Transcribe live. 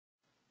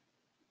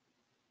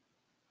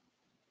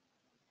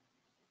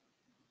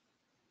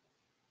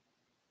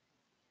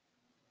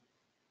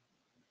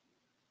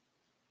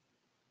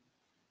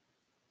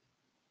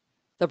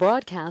The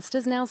broadcast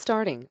is now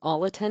starting.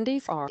 All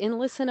attendees are in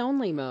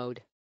listen-only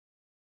mode.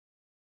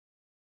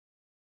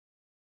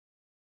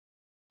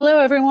 Hello,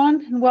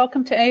 everyone, and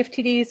welcome to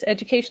AFTD's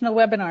Educational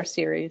Webinar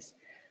Series.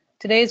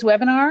 Today's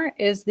webinar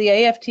is the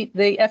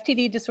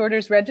FTD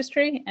Disorders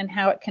Registry and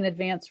How It Can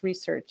Advance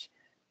Research,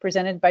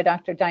 presented by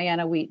Dr.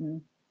 Dianna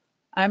Wheaton.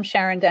 I'm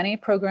Sharon Denny,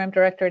 Program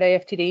Director at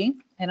AFTD,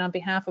 and on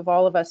behalf of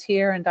all of us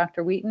here and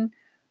Dr. Wheaton,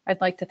 I'd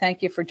like to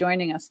thank you for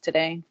joining us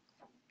today.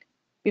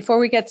 Before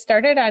we get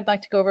started, I'd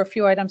like to go over a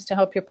few items to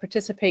help you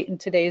participate in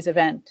today's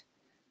event.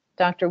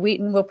 Dr.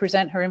 Wheaton will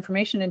present her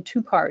information in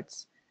two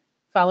parts.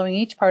 Following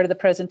each part of the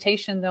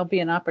presentation, there'll be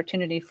an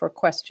opportunity for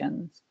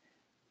questions.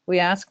 We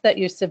ask that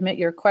you submit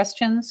your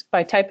questions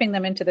by typing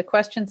them into the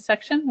questions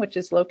section, which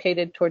is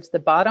located towards the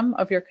bottom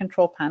of your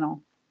control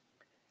panel.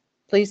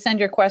 Please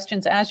send your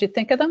questions as you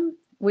think of them.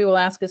 We will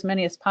ask as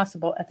many as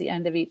possible at the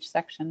end of each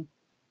section.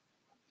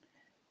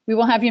 We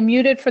will have you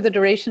muted for the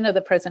duration of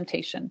the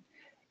presentation.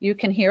 You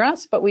can hear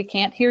us, but we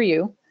can't hear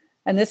you,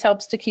 and this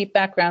helps to keep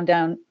background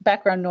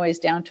noise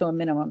down to a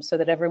minimum so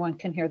that everyone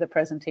can hear the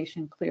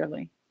presentation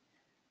clearly.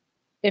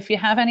 If you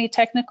have any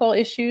technical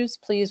issues,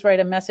 please write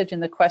a message in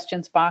the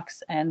questions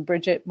box and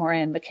Bridget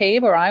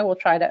Moran-McCabe or I will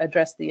try to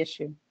address the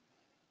issue.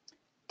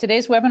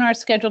 Today's webinar is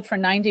scheduled for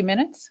 90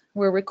 minutes.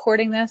 We're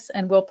recording this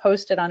and we'll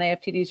post it on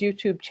AFTD's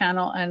YouTube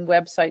channel and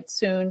website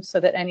soon so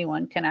that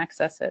anyone can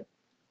access it.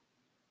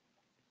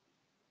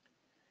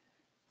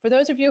 For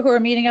those of you who are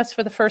meeting us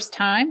for the first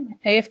time,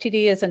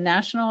 AFTD is a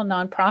national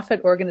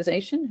nonprofit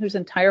organization whose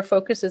entire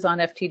focus is on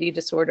FTD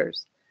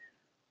disorders.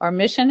 Our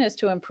mission is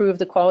to improve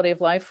the quality of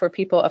life for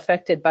people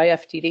affected by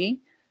FTD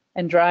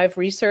and drive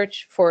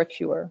research for a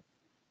cure.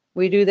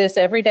 We do this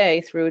every day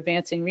through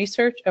advancing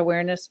research,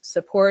 awareness,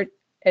 support,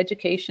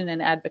 education,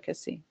 and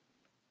advocacy.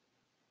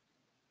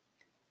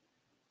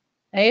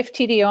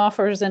 AFTD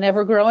offers an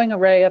ever-growing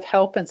array of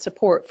help and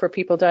support for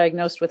people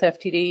diagnosed with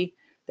FTD,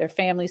 their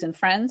families and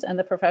friends, and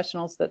the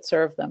professionals that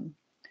serve them.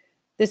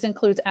 This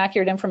includes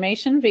accurate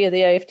information via the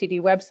AFTD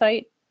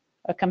website,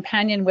 a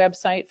companion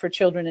website for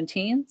children and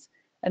teens,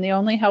 and the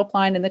only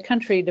helpline in the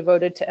country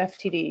devoted to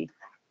FTD.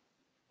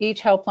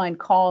 Each helpline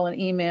call and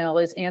email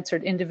is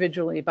answered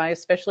individually by a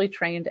specially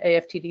trained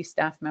AFTD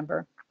staff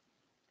member.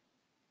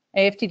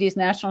 AFTD's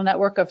national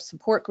network of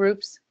support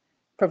groups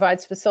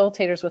provides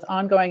facilitators with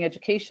ongoing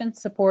education,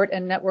 support,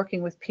 and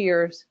networking with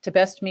peers to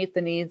best meet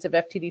the needs of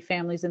FTD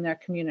families in their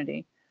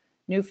community.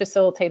 New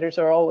facilitators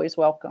are always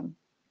welcome.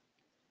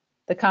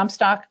 The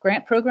Comstock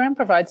Grant Program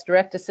provides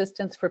direct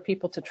assistance for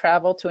people to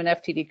travel to an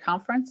FTD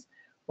conference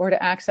or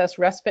to access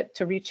respite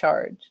to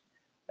recharge.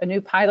 A new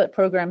pilot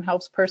program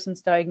helps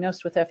persons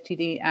diagnosed with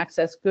FTD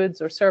access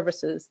goods or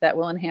services that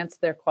will enhance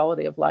their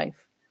quality of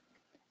life.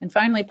 And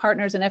finally,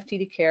 Partners in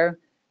FTD Care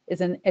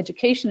is an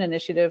education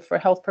initiative for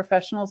health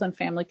professionals and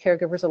family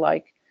caregivers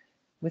alike,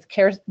 with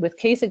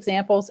case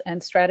examples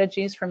and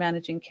strategies for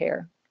managing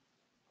care.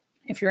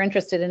 If you're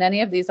interested in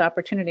any of these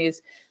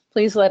opportunities,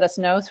 please let us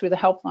know through the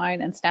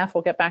helpline and staff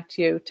will get back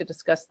to you to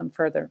discuss them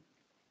further.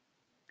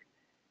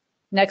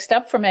 Next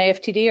up from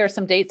AFTD are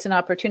some dates and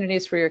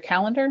opportunities for your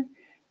calendar.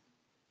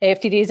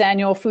 AFTD's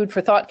annual Food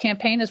for Thought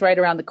campaign is right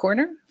around the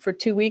corner. For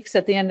 2 weeks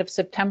at the end of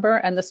September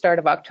and the start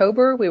of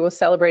October, we will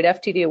celebrate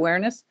FTD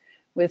awareness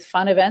with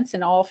fun events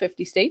in all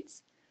 50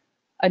 states.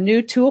 A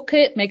new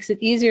toolkit makes it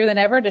easier than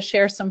ever to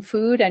share some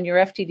food and your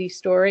FTD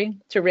story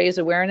to raise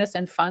awareness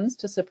and funds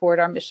to support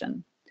our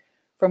mission.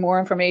 For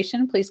more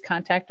information, please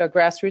contact our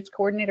grassroots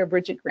coordinator,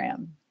 Bridget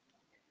Graham.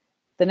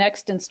 The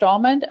next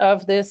installment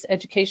of this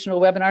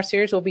educational webinar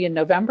series will be in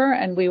November,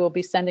 and we will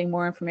be sending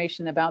more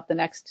information about the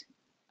next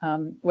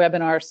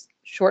webinars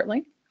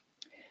shortly.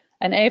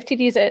 And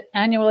AFTD's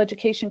annual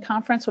education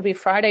conference will be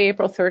Friday,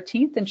 April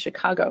 13th in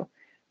Chicago.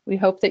 We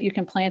hope that you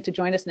can plan to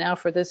join us now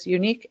for this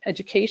unique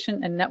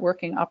education and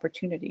networking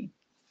opportunity.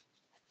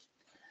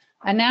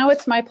 And now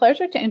it's my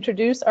pleasure to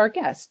introduce our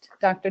guest,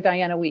 Dr.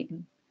 Dianna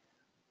Wheaton.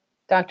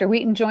 Dr.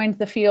 Wheaton joined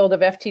the field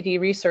of FTD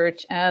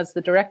research as the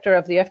director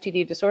of the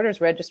FTD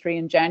Disorders Registry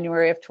in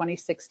January of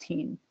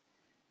 2016.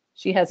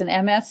 She has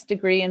an MS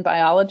degree in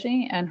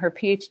biology and her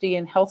PhD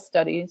in health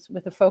studies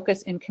with a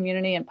focus in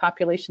community and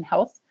population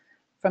health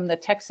from the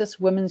Texas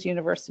Women's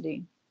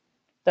University.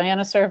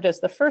 Dianna served as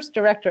the first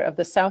director of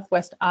the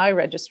Southwest Eye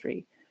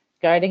Registry,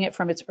 guiding it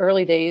from its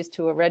early days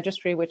to a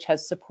registry which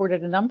has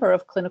supported a number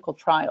of clinical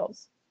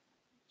trials.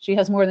 She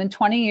has more than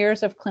 20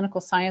 years of clinical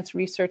science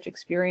research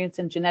experience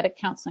in genetic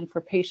counseling for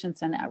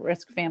patients and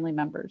at-risk family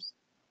members.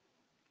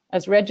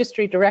 As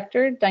registry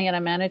director,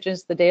 Dianna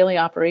manages the daily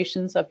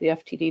operations of the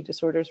FTD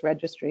Disorders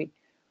Registry,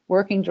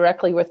 working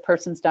directly with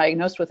persons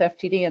diagnosed with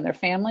FTD and their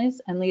families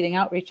and leading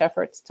outreach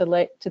efforts to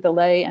the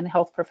lay and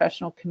health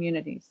professional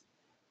communities.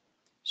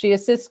 She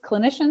assists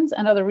clinicians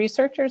and other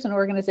researchers and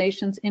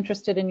organizations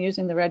interested in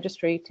using the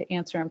registry to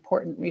answer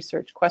important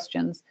research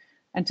questions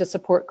and to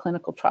support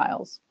clinical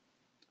trials.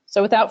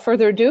 So without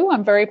further ado,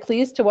 I'm very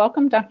pleased to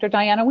welcome Dr.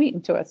 Dianna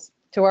Wheaton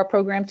to our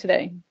program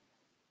today.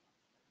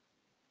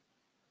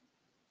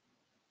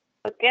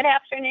 Good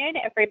afternoon,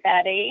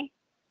 everybody.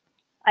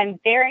 I'm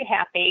very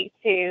happy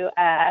to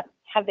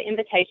have the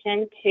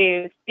invitation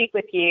to speak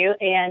with you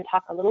and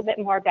talk a little bit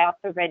more about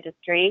the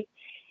registry.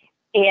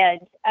 And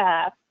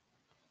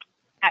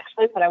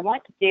actually, what I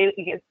want to do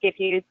is give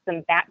you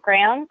some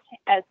background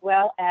as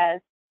well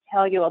as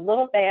tell you a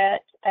little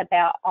bit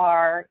about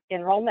our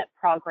enrollment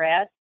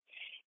progress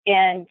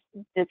and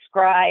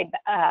describe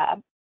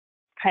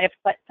kind of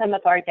what some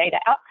of our data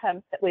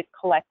outcomes that we've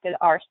collected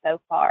are so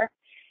far.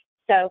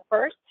 So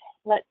first,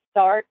 let's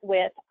start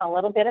with a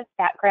little bit of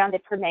background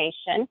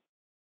information.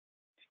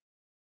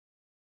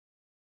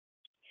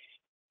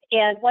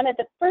 And one of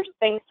the first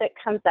things that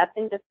comes up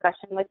in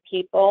discussion with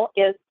people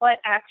is what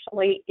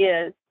actually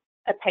is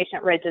a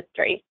patient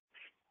registry.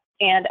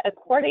 And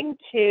according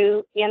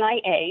to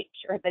NIH,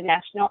 or the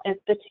National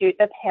Institute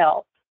of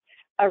Health,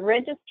 a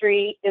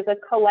registry is a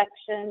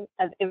collection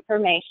of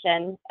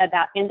information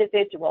about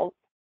individuals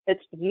that's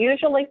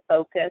usually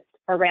focused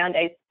around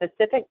a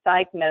specific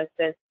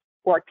diagnosis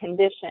or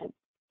condition.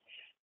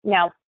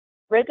 Now,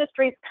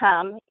 registries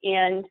come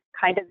in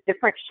kind of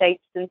different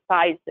shapes and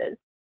sizes,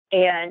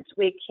 and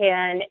we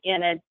can,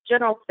 in a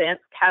general sense,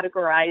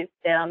 categorize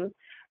them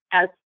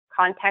as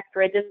contact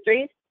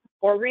registries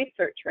or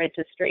research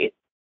registries.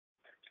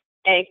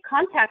 A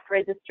contact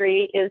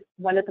registry is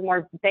one of the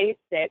more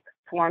basic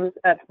forms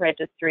of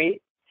registries,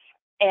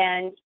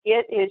 and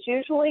it is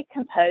usually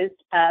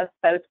composed of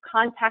both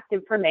contact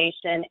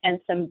information and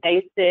some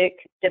basic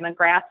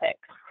demographics.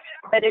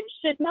 But it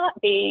should not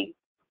be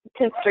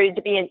construed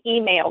to be an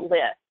email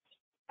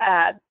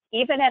list.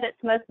 Even at its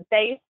most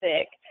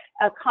basic,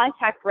 a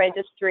contact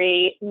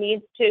registry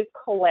needs to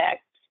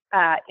collect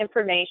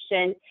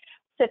information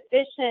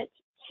sufficient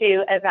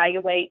to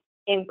evaluate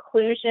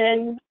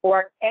inclusion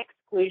or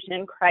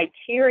exclusion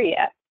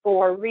criteria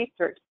for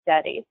research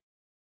studies.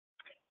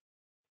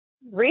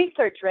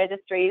 Research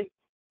registries,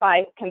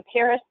 by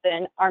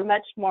comparison, are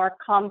much more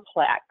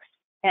complex,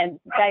 and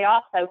they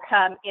also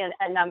come in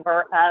a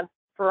number of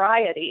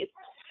varieties.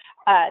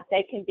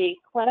 They can be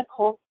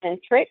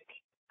clinical-centric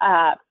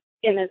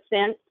in the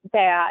sense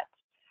that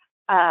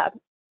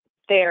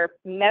they're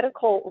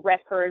medical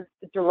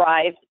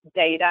records-derived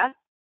data,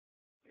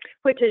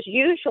 which is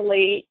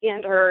usually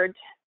entered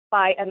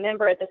by a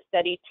member of the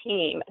study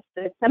team.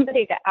 So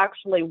somebody that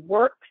actually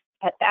works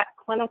at that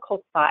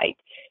clinical site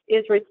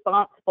is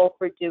responsible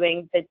for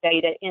doing the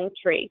data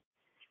entry.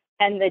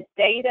 And the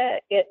data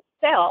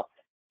itself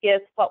is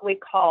what we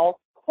call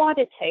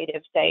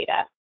quantitative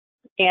data.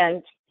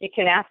 And you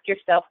can ask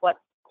yourself, what's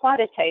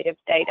quantitative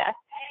data?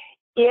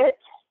 It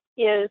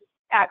is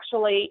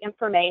actually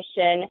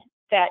information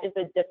that is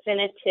a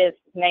definitive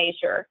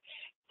measure.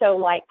 So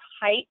like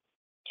height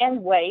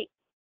and weight,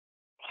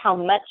 how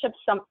much of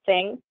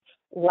something,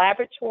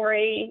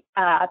 laboratory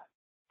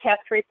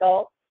test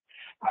results,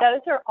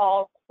 those are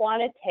all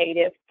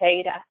quantitative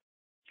data.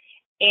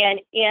 And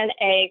in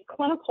a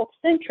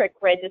clinical-centric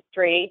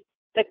registry,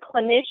 the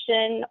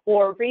clinician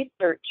or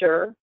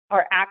researcher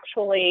are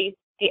actually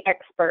the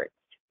experts.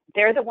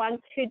 They're the ones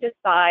who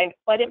decide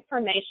what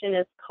information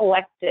is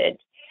collected,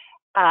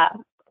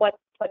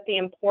 what the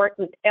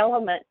important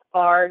elements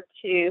are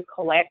to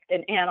collect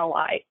and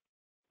analyze.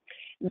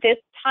 This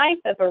type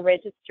of a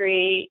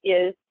registry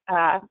is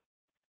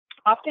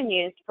often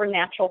used for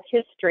natural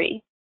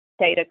history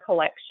data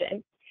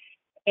collection.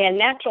 And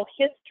natural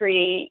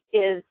history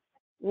is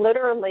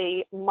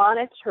literally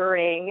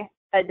monitoring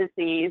a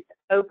disease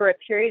over a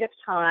period of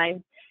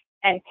time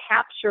and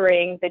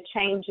capturing the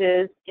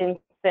changes in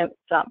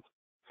symptoms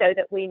so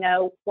that we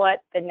know what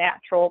the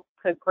natural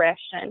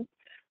progression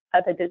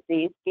of a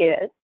disease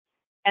is.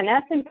 And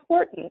that's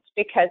important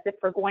because if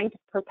we're going to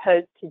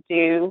propose to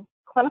do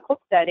clinical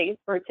studies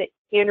or to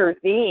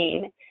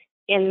intervene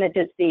in the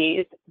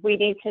disease, we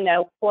need to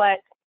know what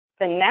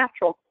the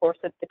natural course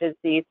of the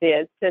disease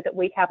is so that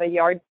we have a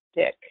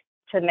yardstick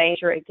to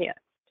measure against.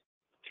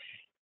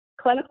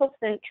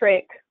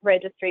 Clinical-centric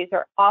registries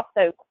are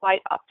also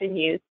quite often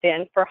used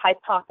then for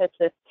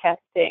hypothesis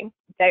testing.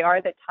 They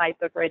are the type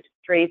of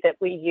registry that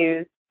we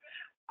use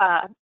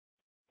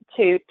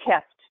to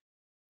test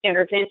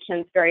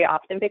interventions very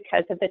often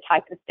because of the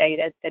type of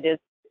data that is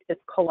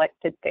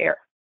collected there.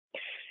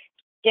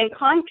 In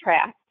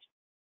contrast,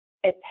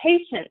 a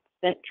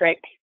patient-centric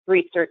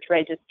research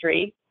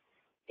registry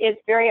is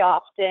very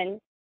often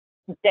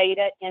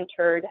data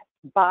entered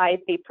by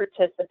the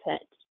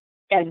participant.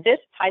 And this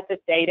type of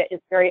data is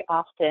very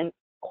often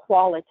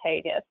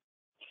qualitative.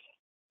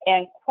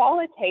 And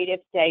qualitative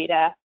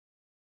data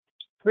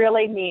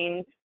really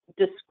means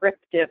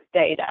descriptive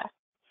data.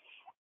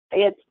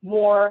 It's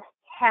more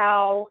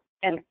how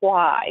and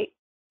why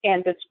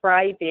and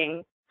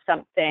describing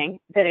something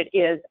than it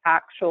is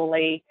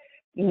actually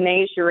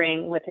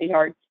measuring with a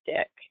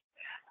yardstick.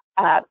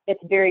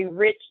 It's very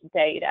rich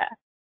data,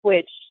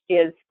 which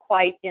is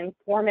quite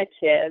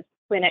informative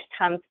when it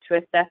comes to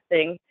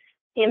assessing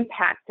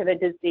impact of a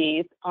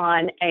disease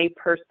on a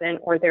person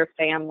or their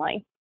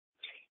family.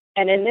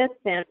 And in this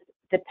sense,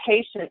 the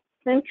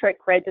patient-centric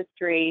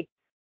registry,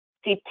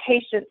 the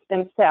patients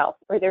themselves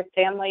or their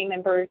family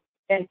members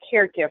and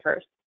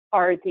caregivers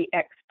are the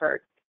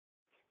experts.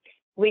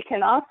 We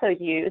can also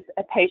use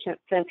a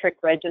patient-centric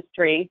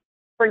registry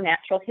for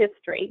natural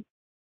history,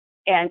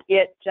 and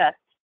it just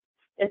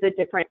is a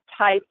different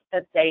type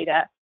of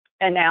data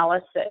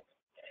analysis.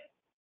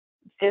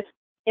 This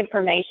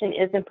information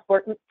is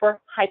important for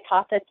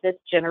hypothesis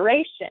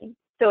generation,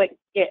 so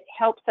it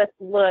helps us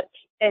look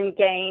and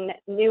gain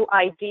new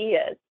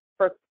ideas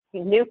for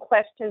new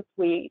questions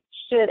we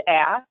should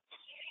ask,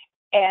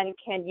 and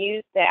can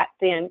use that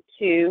then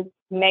to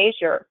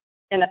measure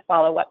in a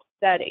follow-up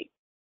study.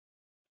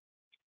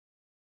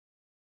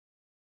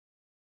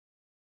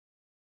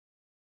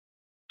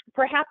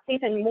 Perhaps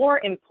even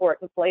more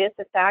importantly is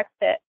the fact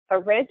that a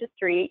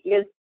registry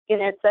is, in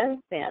its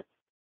own sense,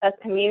 a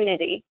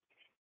community.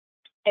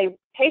 A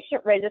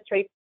patient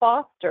registry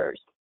fosters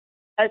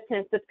a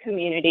sense of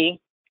community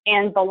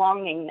and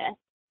belongingness.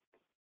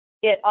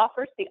 It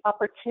offers the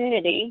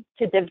opportunity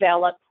to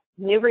develop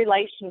new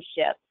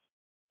relationships,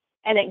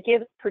 and it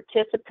gives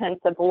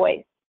participants a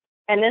voice.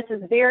 And this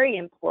is very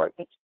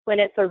important when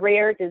it's a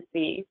rare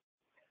disease,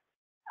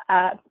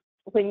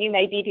 when you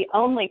may be the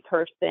only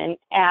person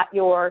at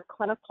your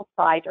clinical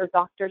site or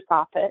doctor's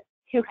office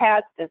who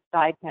has this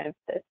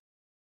diagnosis.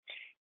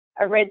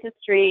 A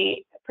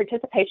registry,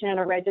 participation in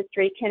a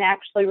registry can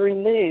actually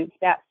remove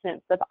that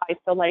sense of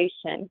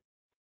isolation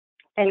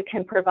and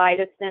can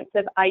provide a sense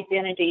of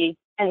identity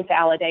and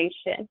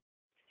validation.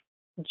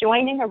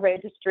 Joining a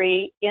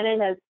registry in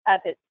and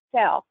of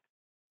itself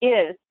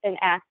is an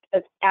act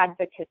of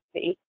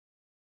advocacy.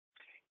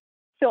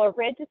 So a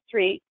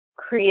registry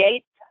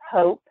creates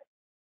hope,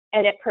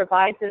 and it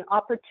provides an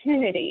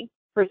opportunity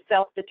for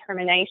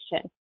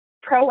self-determination,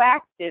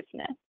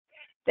 proactiveness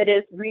that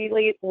is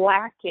really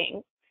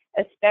lacking,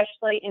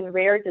 especially in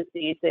rare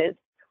diseases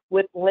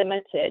with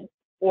limited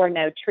or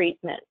no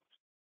treatments.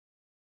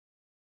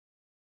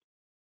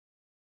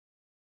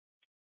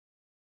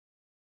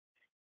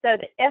 So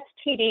the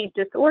FTD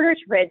Disorders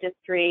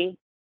Registry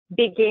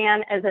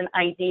began as an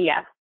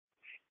idea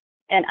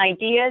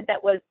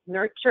that was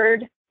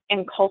nurtured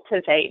and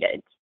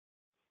cultivated.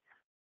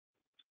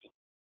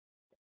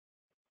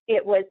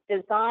 It was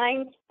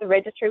designed, the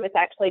registry was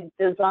actually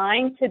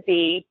designed to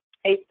be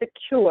a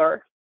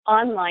secure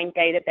online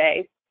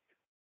database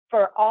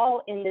for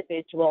all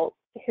individuals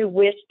who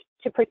wished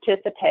to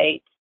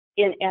participate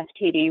in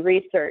FTD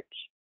research.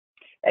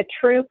 A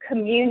true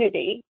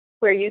community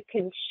where you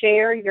can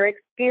share your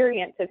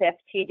experience of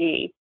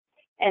FTD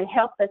and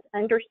help us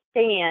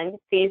understand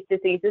these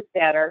diseases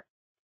better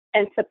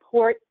and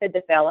support the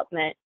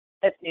development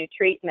of new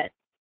treatments.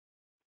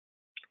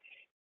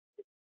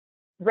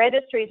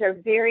 Registries are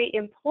very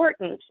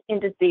important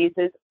in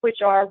diseases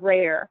which are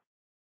rare,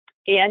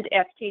 and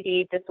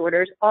FTD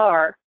disorders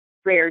are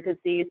rare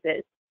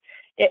diseases.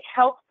 It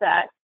helps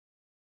us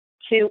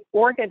to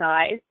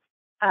organize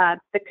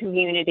the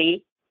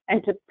community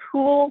and to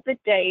pool the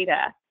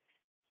data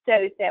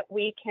so that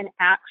we can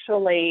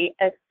actually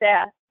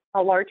assess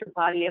a larger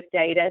body of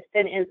data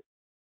than is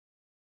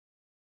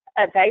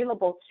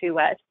available to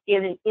us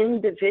in an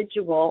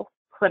individual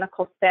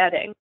clinical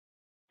setting.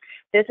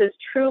 This is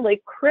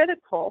truly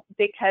critical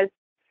because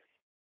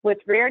with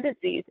rare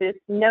diseases,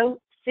 no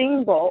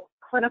single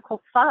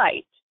clinical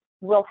site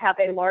will have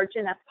a large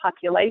enough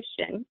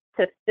population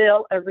to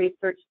fill a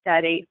research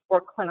study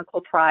or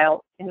clinical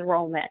trial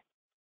enrollment.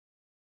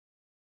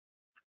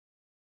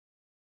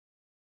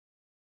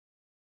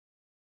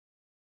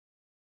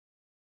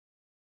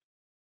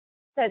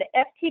 So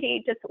the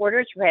FTD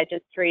Disorders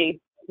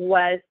Registry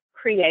was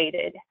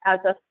created as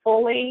a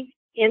fully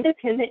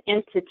independent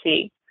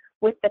entity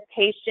with the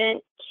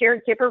Patient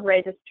Caregiver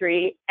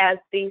Registry as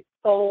the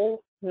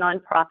sole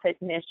nonprofit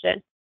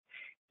mission.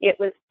 It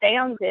was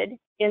founded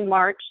in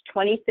March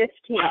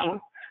 2015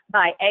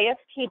 by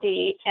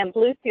AFTD and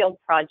Bluefield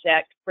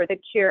Project for the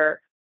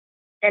Cure,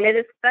 and it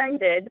is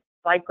funded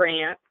by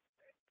grants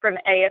from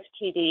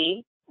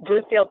AFTD,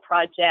 Bluefield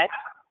Project,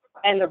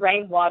 and the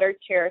Rainwater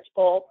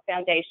Charitable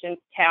Foundation's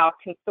TAO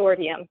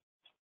Consortium.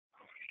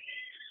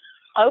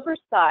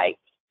 Oversight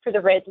for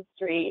the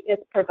registry is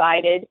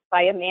provided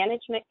by a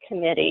management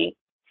committee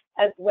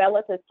as well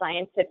as a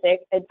scientific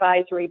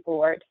advisory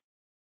board.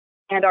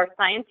 And our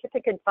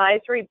scientific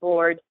advisory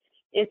board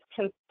is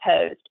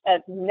composed of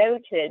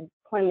noted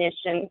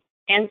clinicians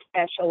and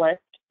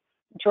specialists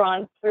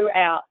drawn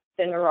throughout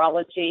the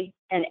neurology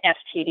and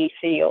FTD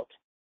field.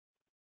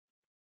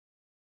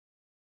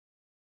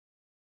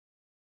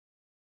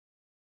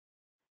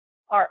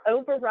 Our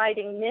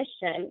overriding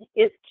mission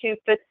is to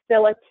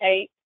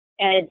facilitate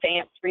and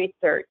advance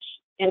research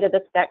into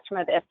the spectrum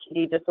of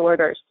FTD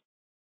disorders,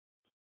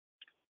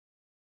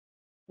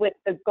 with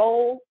the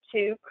goal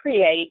to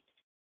create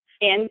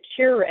and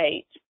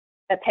curate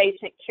a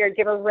patient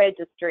caregiver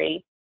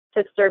registry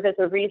to serve as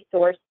a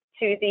resource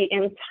to the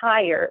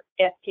entire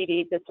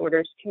FTD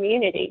disorders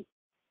community.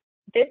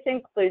 This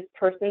includes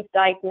persons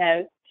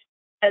diagnosed,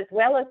 as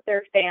well as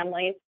their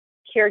families,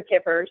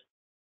 caregivers,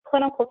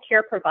 clinical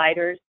care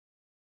providers,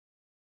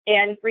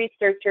 and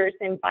researchers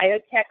in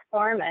biotech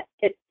pharma.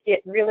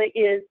 It really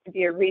is to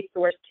be a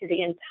resource to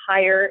the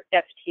entire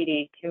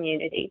FTD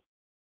community.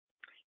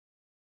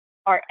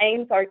 Our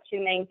aims are to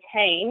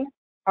maintain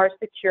our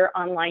secure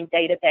online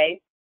database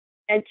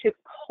and to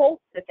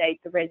cultivate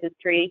the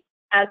registry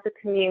as a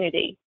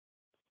community.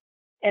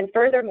 And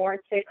furthermore,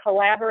 to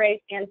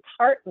collaborate and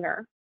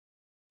partner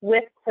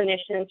with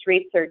clinicians,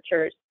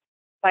 researchers,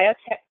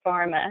 biotech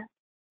pharma,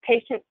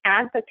 patient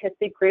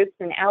advocacy groups,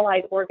 and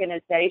allied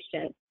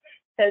organizations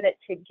so that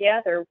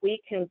together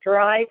we can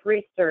drive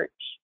research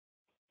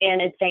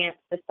and advance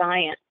the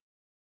science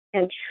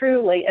and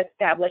truly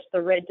establish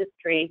the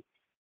registry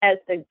as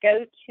the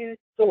go-to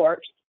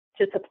source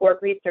to support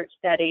research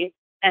studies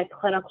and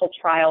clinical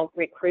trial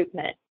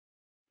recruitment.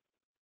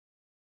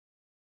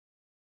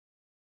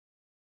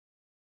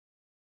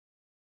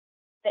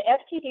 The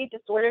FTD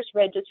Disorders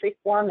Registry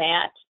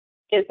format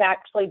is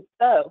actually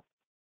both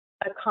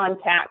a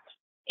contact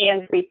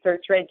and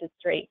research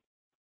registry.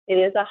 It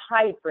is a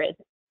hybrid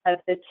of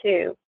the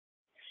two.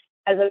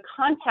 As a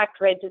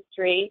contact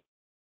registry,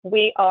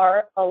 we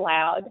are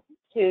allowed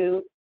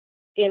to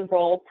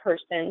enroll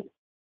persons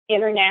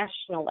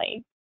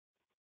internationally.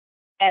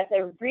 As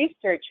a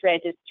research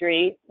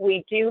registry,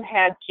 we do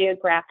have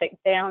geographic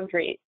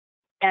boundaries,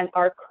 and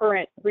our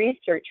current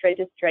research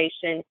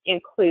registration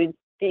includes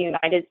the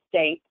United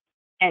States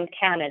and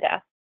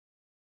Canada.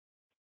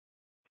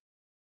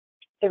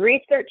 The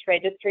research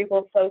registry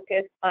will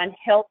focus on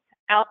health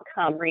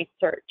outcome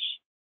research,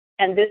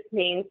 and this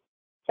means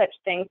such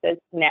things as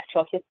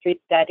natural history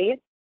studies,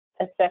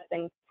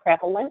 assessing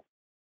prevalence,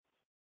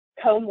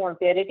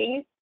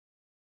 comorbidities,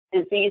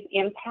 disease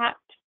impact,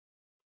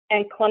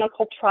 and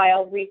clinical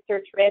trial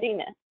research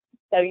readiness.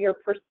 So your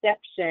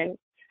perception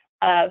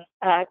of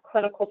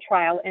clinical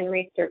trial and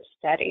research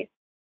studies.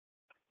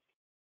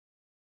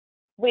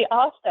 We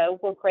also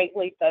will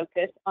greatly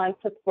focus on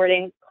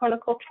supporting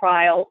clinical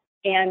trial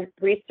and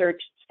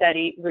research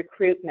study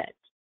recruitment.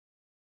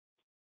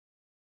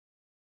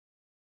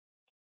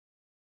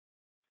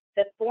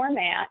 The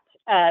format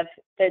of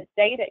the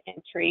data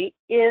entry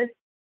is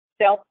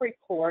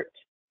self-report,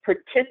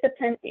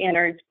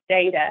 participant-entered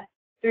data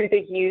through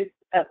the use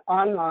of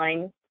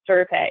online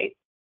surveys.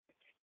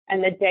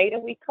 And the data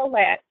we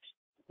collect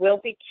will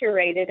be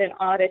curated and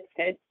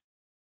audited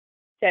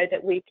so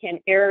that we can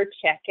error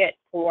check it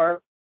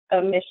for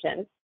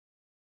omissions.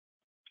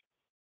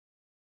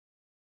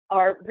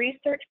 Our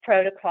research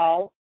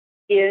protocol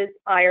is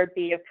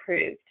IRB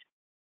approved.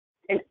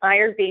 And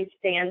IRB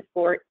stands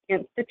for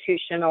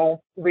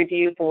Institutional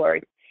Review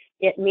Board.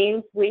 It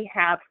means we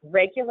have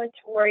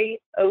regulatory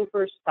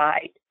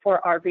oversight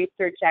for our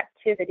research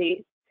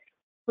activities,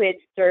 which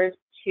serves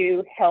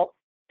to help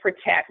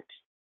protect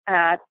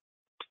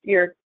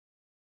your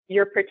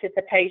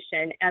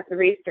participation as a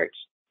research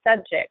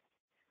subject.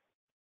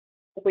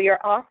 We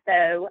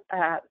also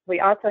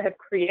have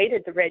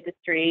created the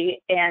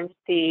registry and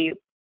the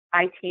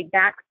IT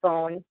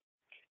backbone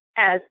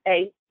as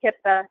a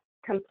HIPAA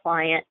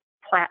compliant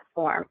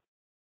platform.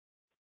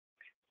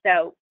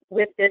 So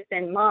with this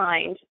in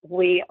mind,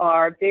 we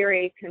are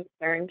very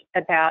concerned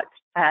about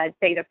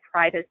data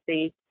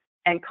privacy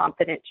and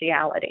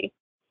confidentiality.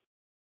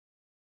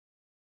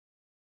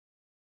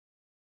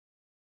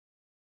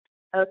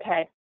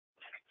 Okay,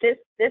 this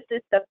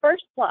is the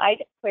first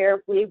slide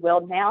where we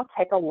will now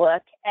take a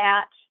look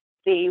at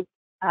the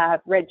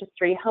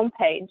registry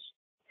homepage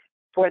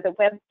for the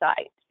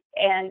website.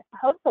 And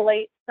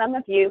hopefully some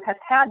of you have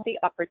had the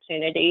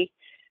opportunity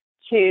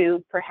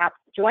to perhaps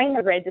join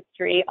the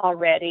registry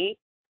already,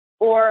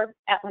 or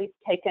at least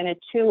taken a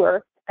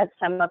tour of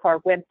some of our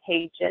web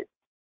pages.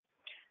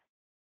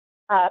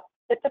 But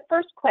the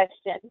first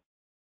question,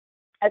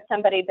 as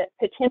somebody that's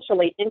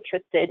potentially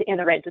interested in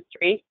the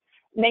registry,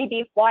 may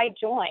be why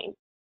join?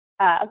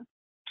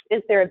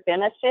 Is there a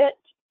benefit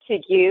to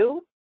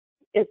you?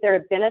 Is there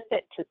a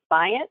benefit to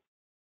science?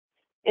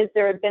 Is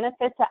there a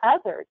benefit to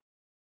others?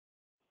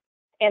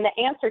 And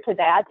the answer to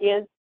that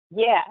is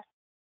yes.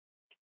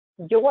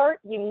 Your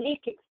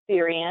unique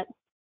experience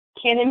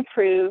can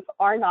improve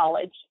our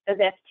knowledge of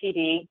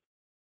FTD.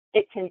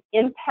 It can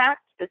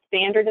impact the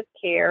standard of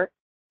care,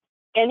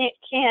 and it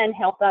can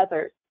help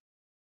others.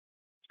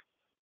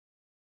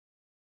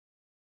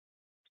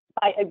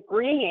 By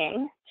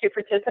agreeing to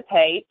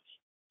participate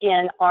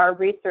in our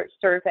research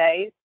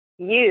surveys,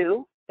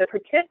 you, the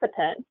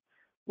participant,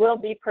 will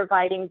be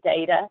providing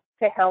data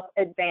to help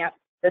advance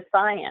the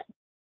science.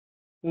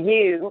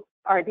 You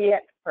are the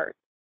expert.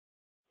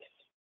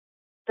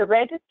 The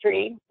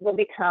registry will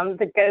become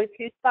the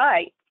go-to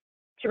site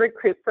to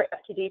recruit for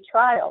FTD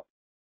trials.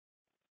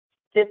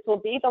 This will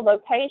be the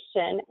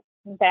location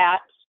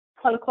that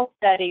clinical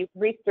study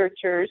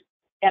researchers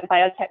and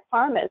biotech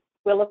pharmas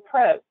will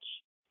approach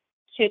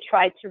to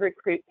try to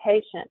recruit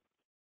patients.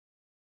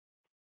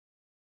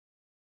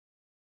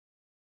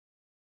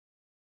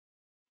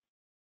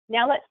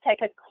 Now let's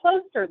take a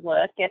closer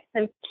look at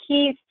some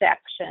key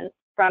sections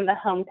from the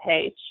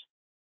homepage.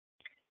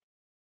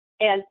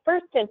 And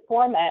first and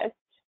foremost,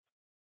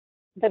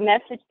 the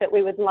message that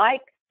we would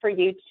like for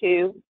you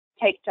to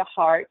take to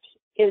heart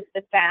is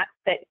the fact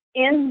that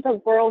in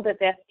the world of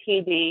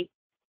FTD,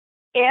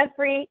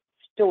 every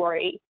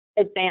story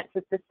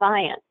advances the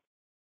science.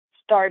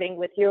 starting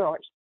with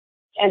yours.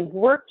 And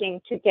working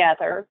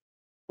together,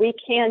 we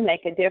can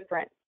make a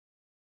difference.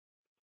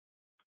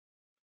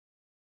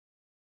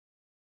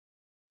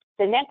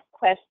 The next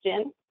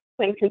question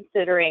when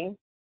considering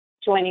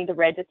joining the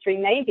registry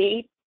may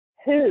be,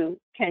 who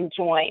can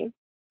join?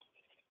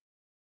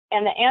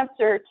 And the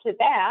answer to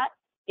that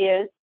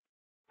is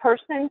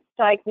persons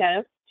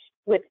diagnosed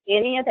with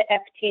any of the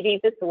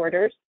FTD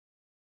disorders,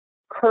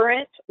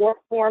 current or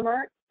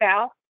former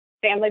spouse,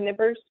 family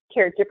members,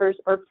 caregivers,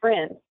 or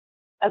friends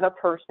of a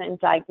person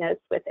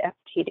diagnosed with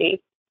FTD.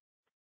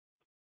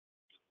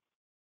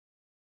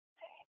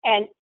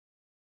 And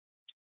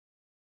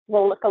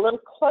we'll look a little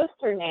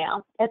closer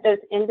now at those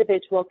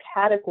individual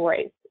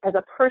categories. As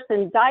a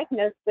person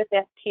diagnosed with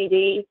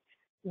FTD,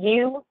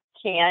 you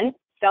can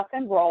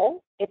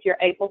self-enroll if you're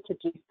able to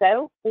do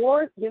so,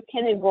 or you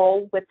can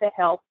enroll with the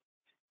help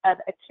of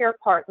a care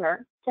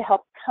partner to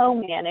help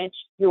co-manage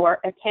your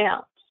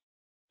account.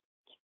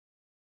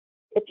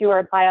 If you are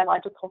a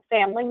biological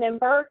family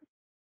member,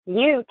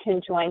 you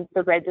can join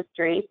the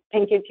registry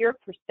and give your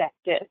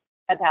perspective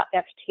about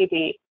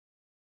FTD.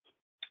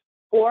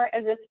 Or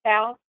as a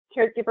spouse,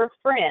 caregiver,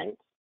 friend,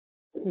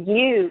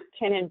 you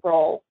can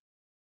enroll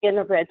in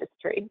the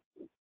registry.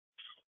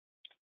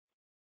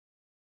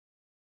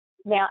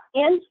 Now,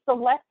 in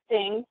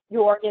selecting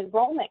your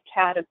enrollment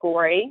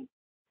category,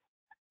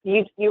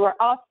 you are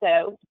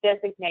also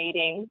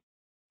designating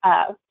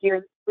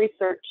your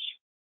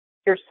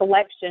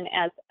selection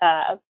as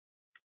a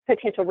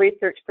potential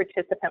research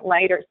participant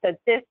later. So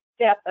this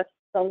step of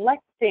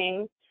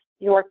selecting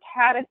your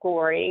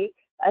category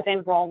of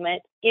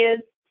enrollment is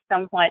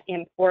somewhat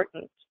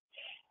important.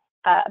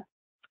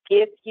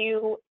 If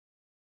you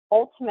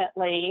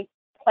ultimately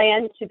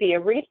plan to be a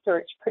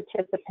research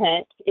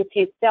participant, if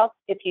you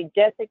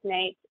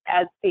designate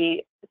as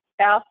the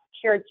spouse,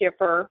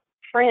 caregiver,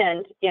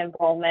 friend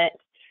enrollment,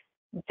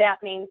 that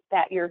means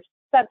that your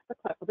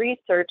subsequent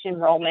research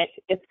enrollment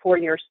is for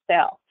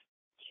yourself.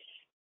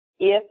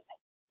 If,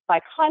 by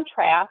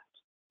contrast,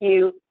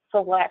 you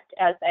select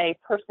as a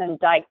person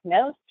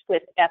diagnosed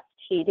with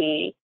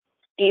FTD,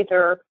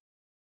 either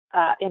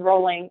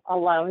enrolling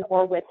alone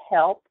or with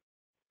help,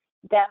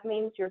 that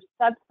means your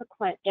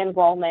subsequent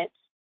enrollment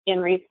in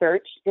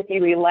research, if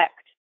you elect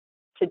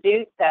to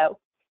do so,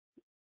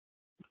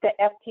 the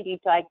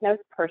FTD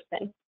diagnosed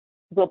person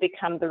will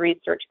become the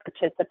research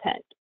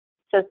participant.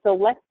 So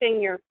selecting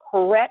your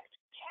correct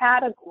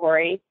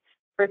category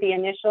for the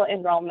initial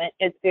enrollment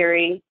is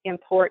very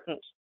important.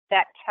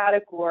 That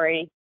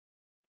category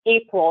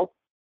equals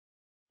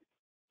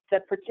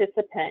the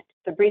participant,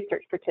 the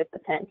research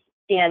participant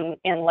in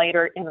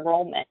later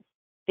enrollment,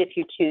 if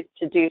you choose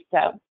to do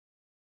so.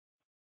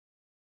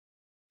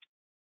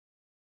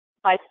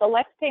 By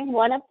selecting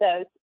one of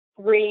those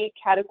three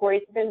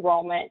categories of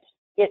enrollment,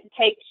 it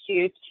takes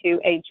you to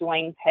a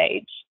join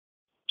page.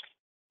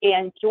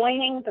 And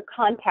joining the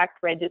contact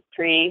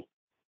registry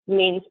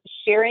means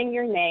sharing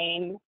your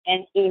name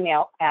and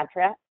email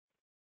address.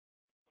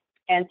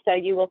 And so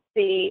you will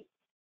see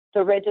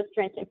the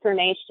registrant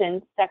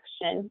information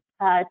section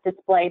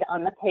displayed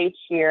on the page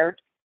here,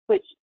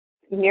 which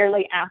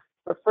merely asks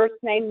for first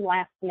name,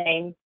 last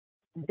name,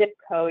 zip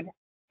code,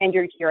 and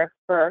your year of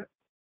birth.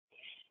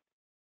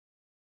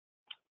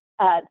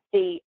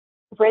 The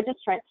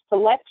registrant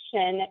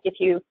selection, if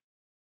you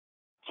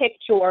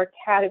picked your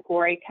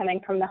category coming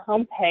from the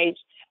home page,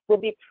 will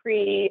be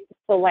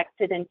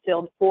pre-selected and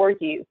filled for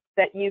you,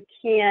 but you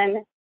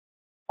can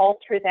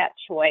alter that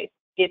choice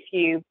if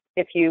you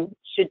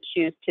should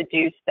choose to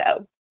do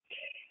so.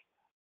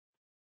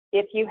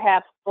 If you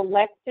have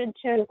selected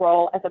to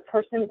enroll as a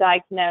person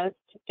diagnosed,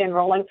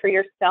 enrolling for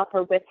yourself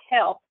or with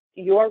help,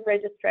 your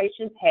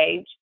registration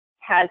page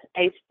has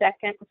a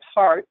second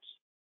part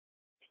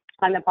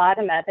on the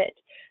bottom of it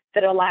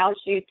that allows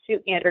you to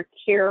enter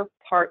care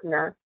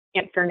partner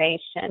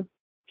information.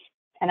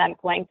 And I'm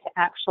going to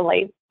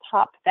actually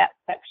pop that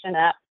section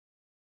up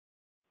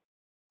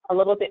a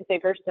little bit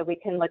bigger so we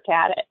can look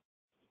at it.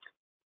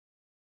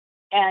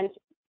 And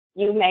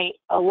you may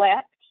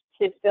elect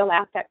to fill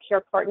out that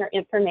care partner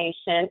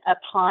information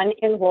upon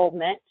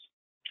enrollment,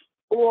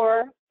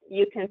 or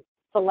you can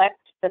select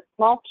the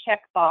small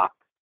checkbox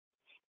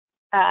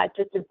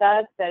just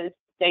above those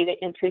data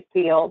entry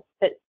fields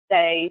that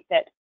say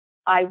that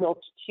I will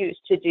choose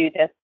to do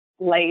this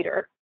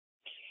later.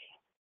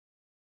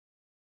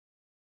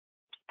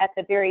 At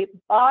the very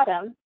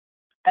bottom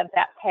of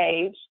that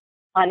page,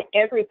 on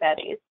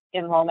everybody's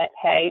enrollment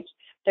page,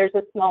 there's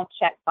a small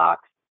checkbox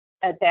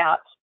about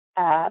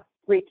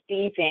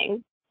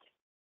receiving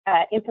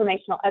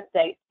informational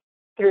updates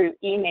through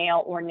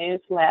email or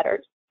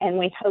newsletters. And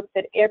we hope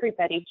that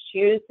everybody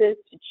chooses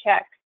to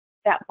check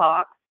that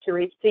box to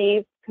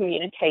receive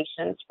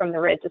communications from the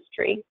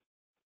registry.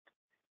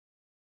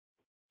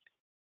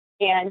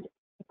 And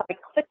by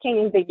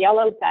clicking the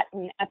yellow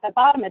button at the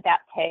bottom of that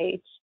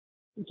page,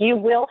 you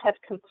will have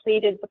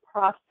completed the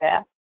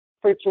process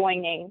for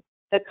joining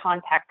the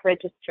contact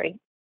registry.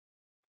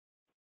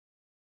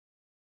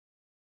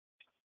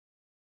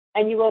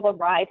 And you will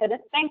arrive at a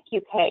thank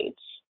you page.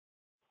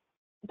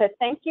 The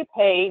thank you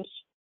page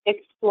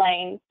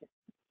explains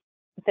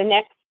the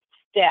next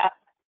step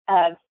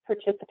of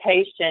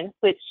participation,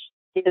 which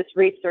is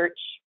research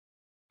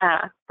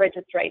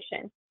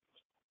registration.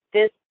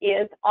 This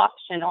is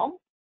optional.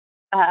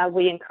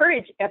 We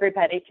encourage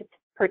everybody to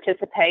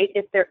participate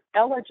if they're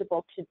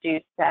eligible to do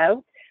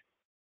so,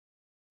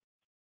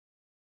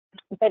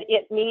 but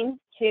it means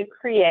to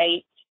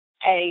create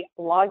a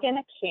login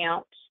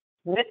account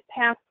with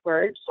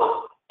passwords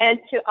and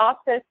to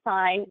also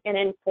sign an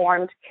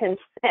informed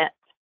consent.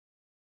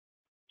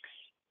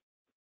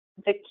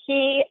 The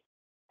key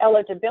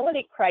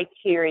eligibility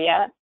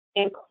criteria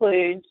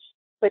include,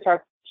 which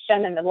are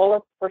shown in the lower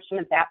portion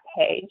of that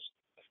page,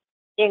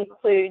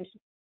 include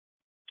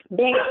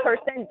being a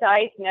person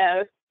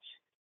diagnosed,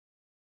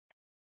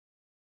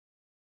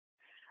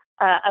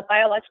 a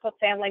biological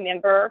family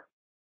member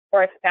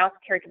or a spouse,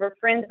 caregiver,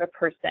 friend of a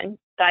person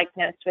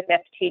diagnosed with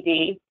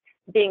FTD,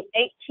 being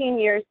 18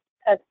 years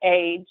of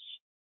age,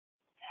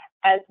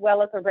 as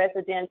well as a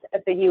resident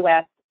of the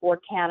U.S. or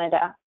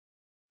Canada.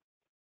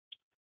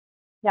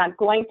 Now I'm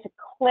going to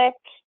click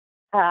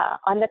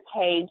on the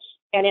page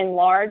and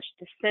enlarge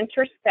the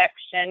center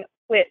section,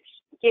 which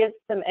gives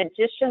some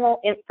additional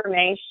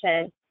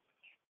information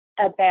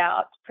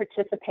about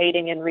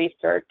participating in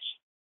research.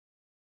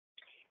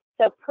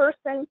 So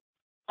persons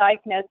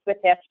diagnosed with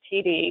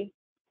FTD,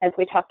 as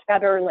we talked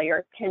about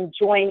earlier, can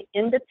join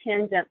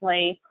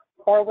independently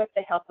or with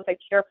the help of a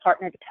care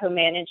partner to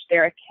co-manage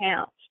their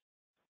account.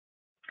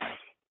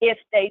 If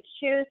they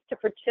choose to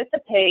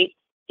participate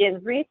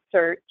in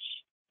research,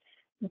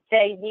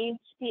 they need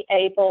to be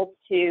able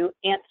to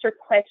answer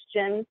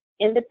questions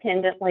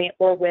independently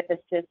or with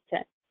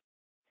assistance.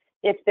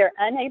 If they're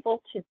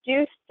unable to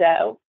do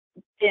so,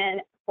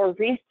 then for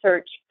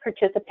research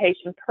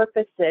participation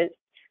purposes,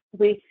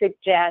 we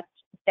suggest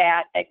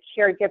that a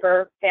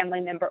caregiver,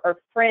 family member, or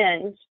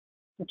friend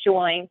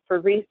join for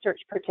research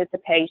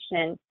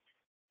participation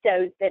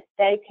so that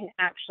they can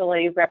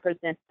actually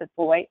represent the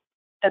voice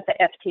of the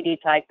FTD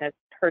diagnosed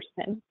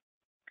person.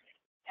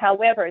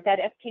 However, that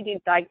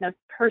FTD diagnosed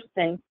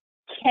person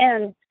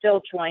can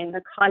still join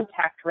the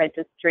contact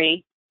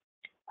registry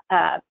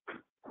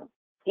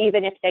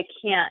even if they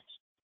can't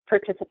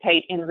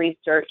participate in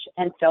research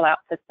and fill out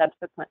the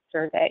subsequent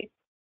surveys.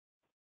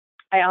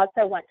 I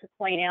also want to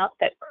point out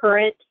that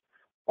current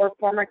or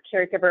former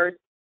caregivers,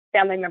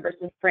 family members,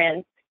 and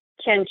friends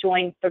can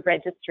join the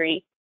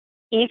registry,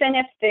 even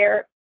if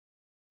their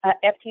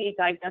FTD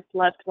diagnosed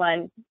loved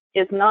one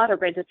is not a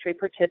registry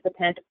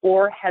participant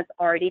or has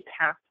already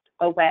passed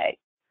away.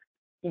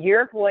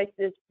 Your voice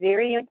is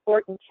very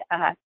important to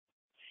us,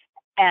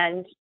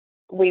 and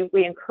we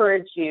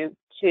encourage you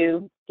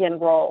to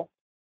enroll.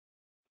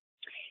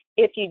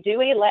 If you do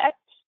elect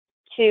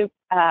to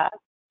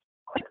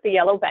click the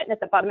yellow button at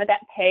the bottom of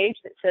that page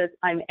that says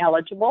I'm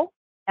eligible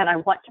and I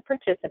want to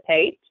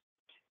participate,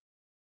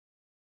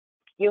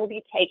 you'll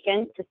be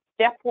taken to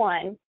step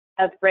one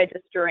of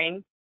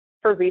registering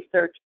for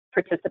research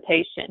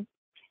participation.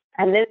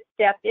 And this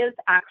step is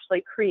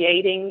actually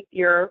creating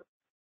your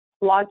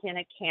login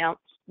account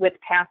with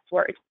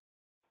password.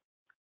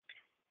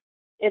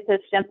 It's as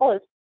simple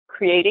as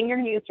creating your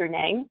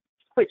username,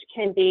 which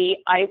can be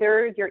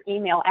either your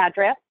email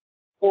address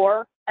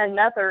or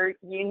another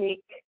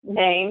unique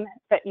name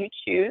that you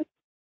choose.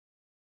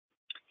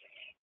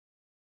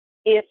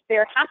 If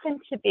there happens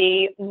to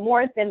be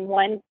more than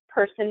one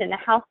person in the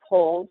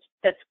household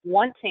that's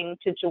wanting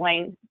to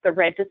join the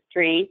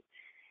registry,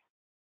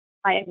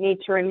 I need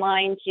to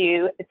remind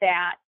you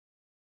that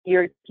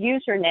your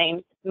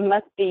usernames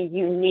must be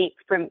unique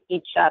from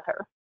each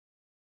other.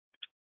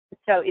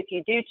 So if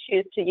you do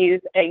choose to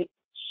use a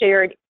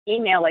shared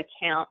email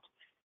account,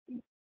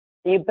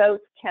 you both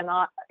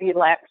cannot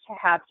elect to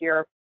have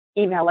your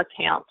email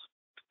account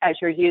as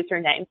your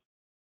username.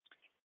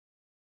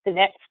 The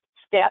next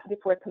step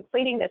before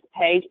completing this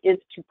page is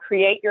to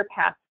create your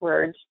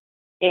password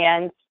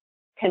and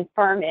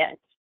confirm it,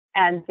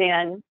 and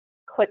then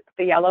click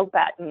the yellow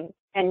button,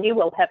 and you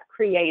will have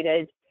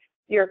created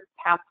your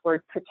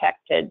password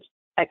protected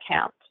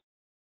account.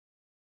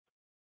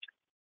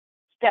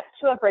 Step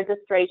 2 of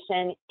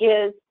registration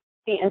is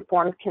the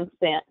informed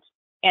consent,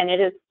 and it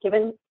is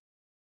given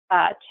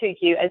to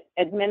you as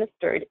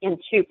administered in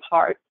 2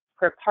 parts,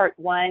 where part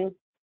 1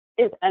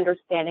 is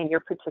understanding your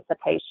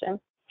participation.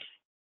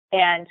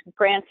 And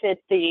granted,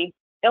 the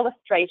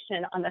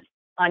illustration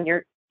on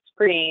your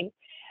screen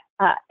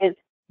is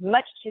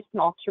much too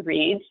small to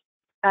read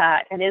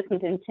and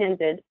isn't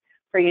intended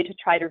for you to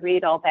try to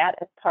read all that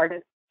as part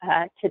of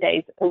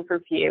today's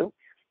overview.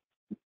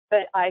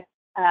 But I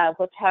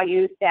will tell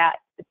you that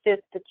this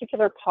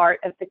particular part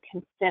of the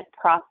consent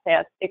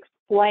process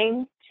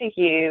explains to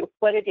you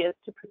what it is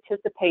to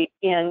participate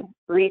in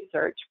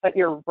research, what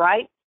your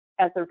rights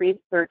as a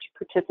research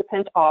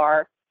participant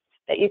are,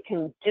 that you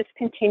can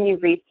discontinue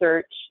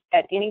research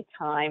at any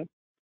time,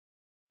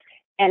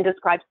 and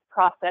describes the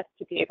process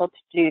to be able to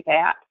do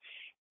that.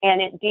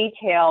 And it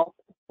details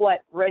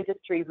what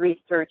registry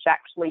research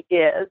actually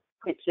is,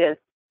 which is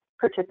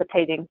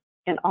participating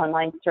in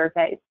online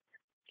surveys.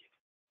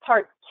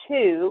 Part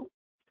 2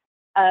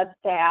 of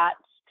that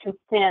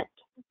consent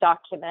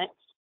document,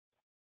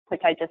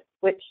 which I just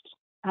switched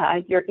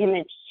your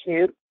image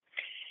to,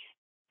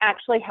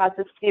 actually has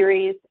a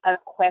series of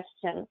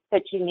questions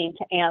that you need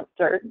to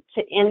answer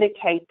to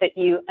indicate that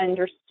you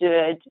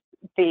understood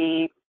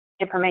the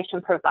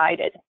information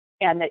provided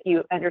and that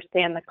you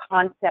understand the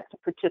concept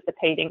of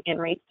participating in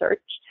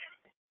research.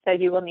 So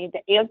you will need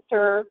to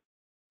answer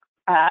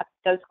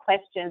those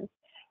questions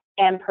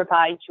and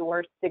provide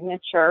your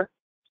signature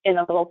in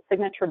a little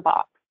signature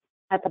box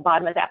at the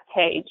bottom of that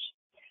page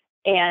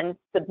and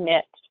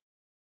submit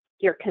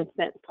your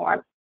consent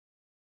form.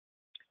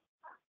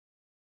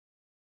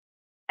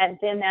 And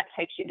then that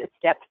takes you to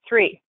step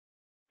 3,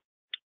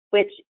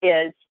 which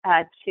is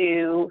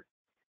to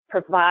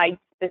provide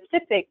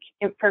specific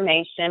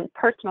information,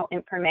 personal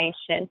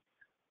information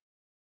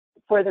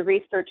for the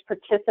research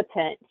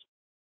participant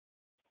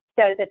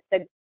so that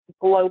the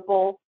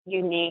global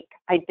unique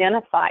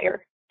identifier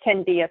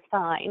can be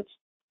assigned.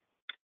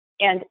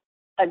 And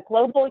a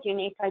global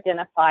unique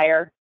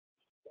identifier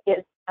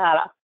is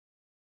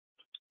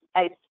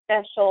a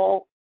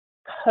special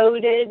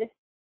coded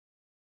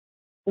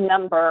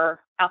number,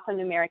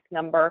 alphanumeric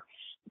number,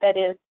 that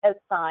is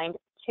assigned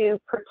to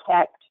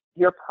protect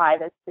your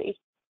privacy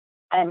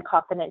and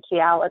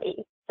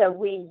confidentiality. So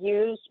we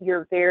use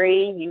your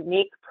very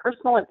unique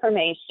personal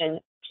information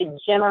to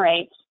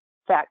generate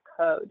that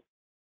code.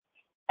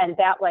 And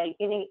that way,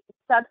 any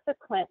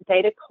subsequent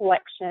data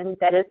collection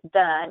that is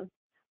done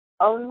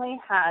only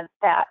has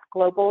that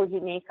global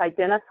unique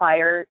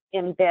identifier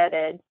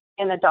embedded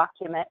in the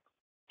document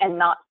and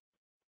not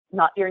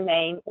your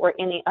name or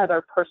any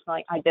other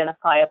personally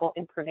identifiable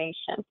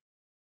information.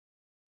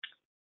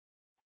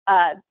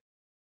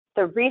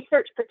 The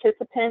research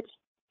participant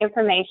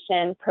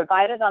information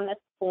provided on this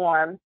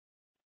form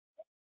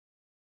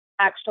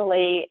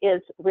actually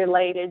is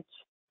related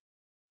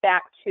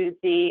back to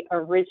the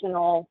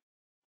original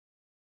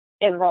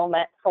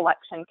enrollment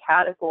selection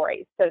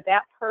category. So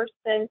that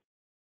person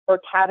or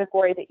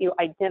category that you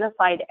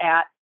identified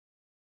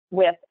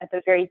with at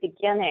the very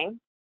beginning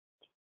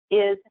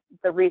is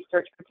the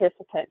research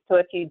participant. So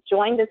if you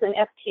joined as an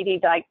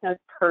FTD diagnosed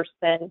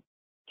person,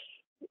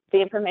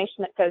 the information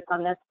that goes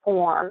on this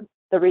form,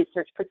 the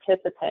research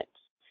participant,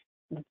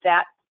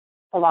 that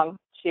belongs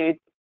to,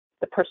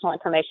 the personal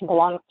information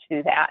belongs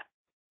to that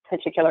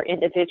particular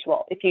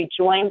individual. If you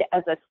joined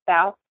as a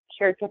spouse,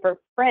 caregiver,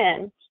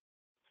 friend,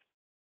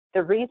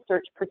 the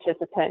research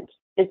participant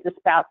is the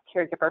spouse,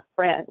 caregiver,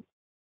 friend,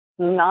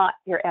 not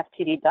your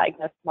FTD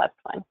diagnosed loved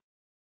one.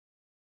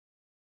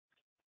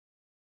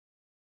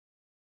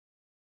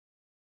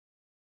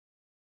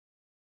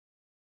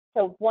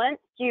 So once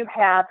you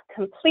have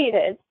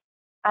completed,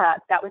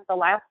 that was the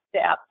last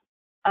step,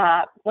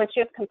 once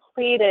you have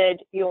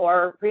completed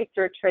your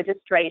research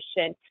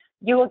registration,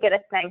 you will get a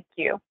thank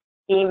you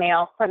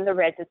email from the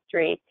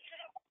registry,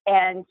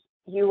 and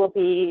you will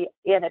be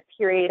in a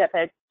period of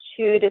a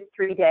 2 to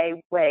 3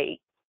 day wait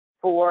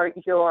for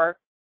your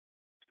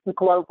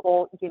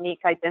global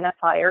unique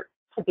identifier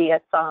to be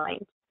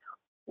assigned.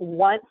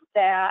 Once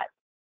that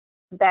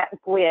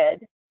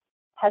GUID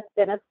has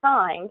been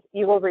assigned,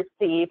 you will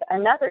receive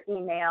another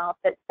email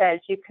that says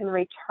you can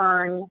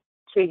return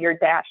to your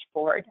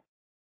dashboard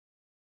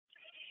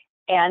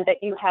and that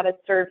you have a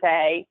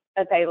survey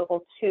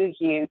available to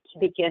you to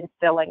begin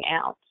filling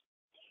out.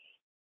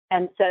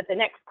 And so the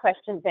next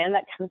question then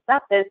that comes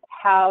up is,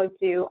 how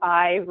do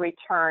I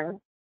return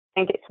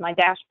and get to my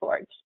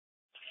dashboard?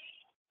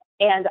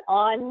 And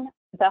on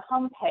the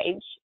home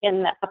page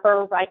in the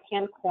upper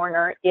right-hand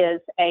corner is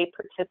a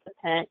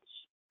participant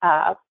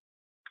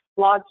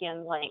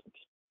login link,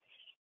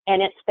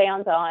 and it's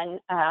found on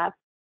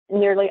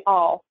nearly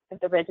all of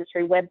the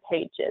registry web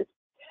pages.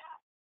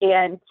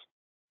 And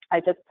I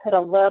just put a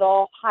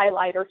little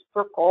highlighter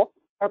circle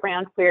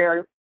around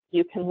where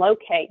you can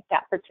locate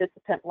that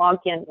participant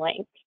login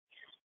link.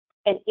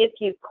 And if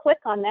you click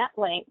on that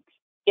link,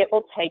 it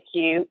will take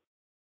you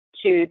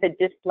to the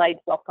displayed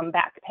welcome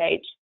back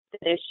page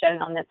that is shown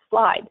on this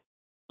slide.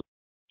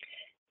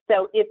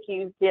 So if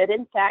you did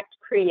in fact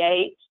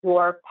create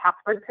your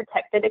password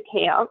protected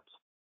account,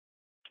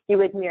 you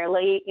would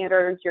merely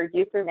enter your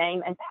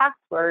username and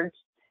password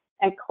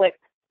and click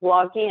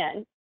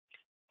login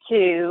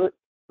to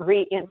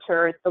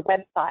re-enter the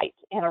website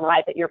and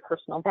arrive at your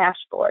personal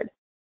dashboard.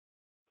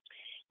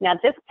 Now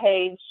this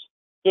page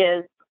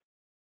is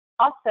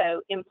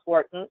also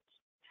important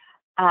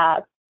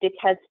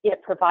because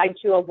it provides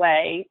you a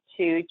way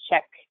to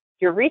check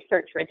your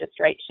research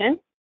registration.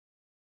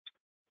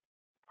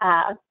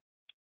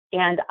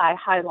 And I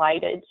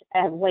highlighted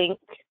a link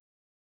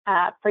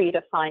for you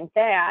to find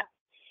that.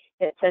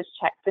 It says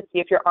check to see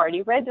if you're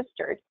already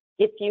registered.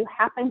 If you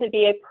happen to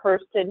be a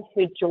person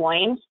who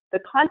joined the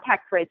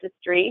contact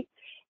registry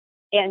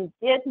and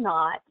did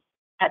not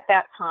at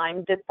that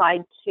time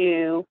decide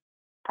to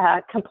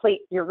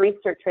complete your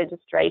research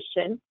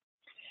registration,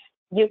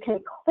 you can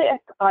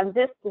click on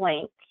this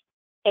link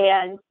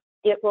and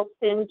it will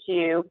send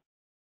you,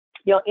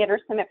 you'll enter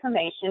some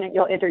information and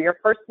you'll enter your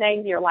first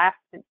name, your last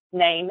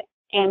name,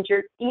 and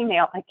your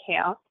email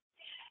account.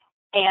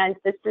 And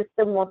the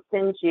system will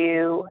send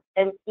you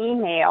an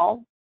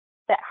email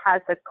that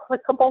has a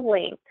clickable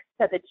link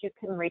so that you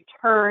can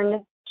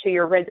return to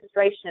your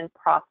registration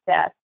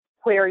process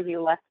where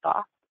you left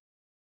off.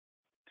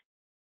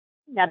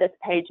 Now, this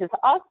page is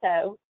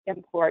also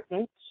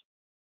important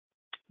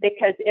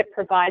because it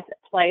provides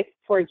a place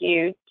for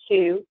you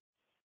to,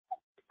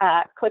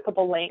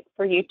 clickable link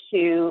for you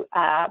to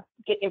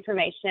get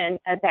information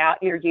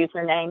about your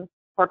username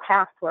or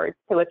password.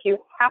 So if you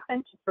happen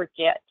to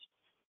forget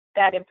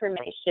that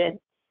information,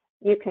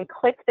 you can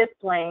click this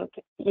link.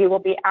 You will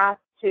be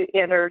asked to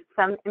enter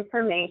some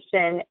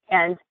information,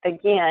 and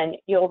again,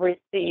 you'll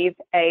receive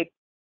a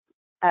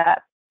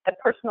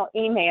personal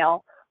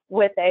email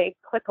with a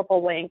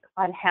clickable link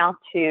on how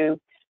to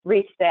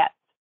reset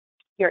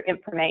your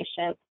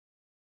information.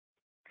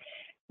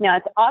 Now,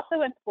 it's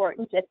also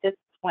important at this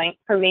point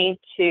for me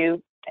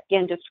to,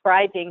 in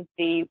describing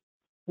the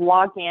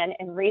login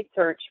and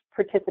research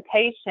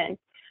participation,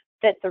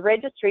 that the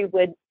registry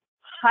would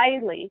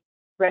highly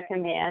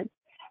recommend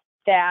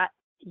that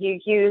you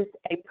use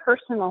a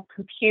personal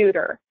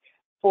computer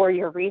for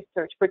your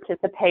research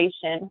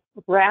participation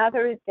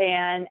rather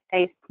than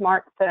a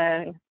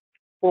smartphone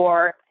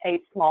or a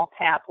small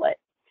tablet.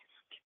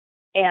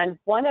 And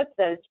one of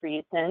those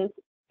reasons,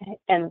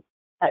 and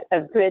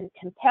a good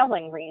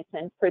compelling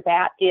reason for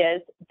that,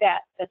 is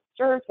that the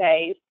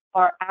surveys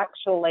are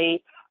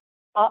actually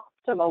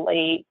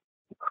optimally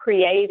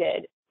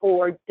created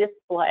for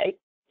display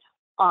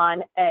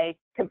on a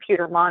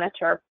computer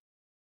monitor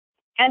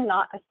and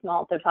not a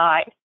small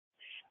device.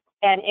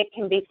 And it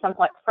can be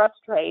somewhat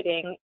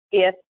frustrating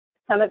if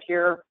some of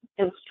your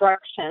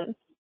instructions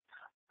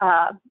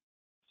are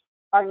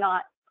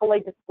not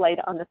fully displayed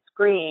on the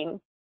screen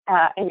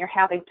and you're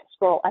having to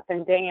scroll up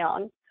and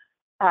down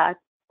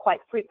quite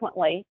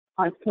frequently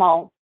on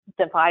small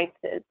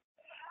devices.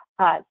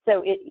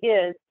 So it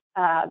is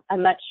a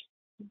much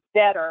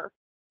better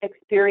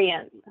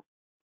experience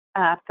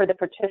for the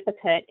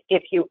participant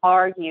if you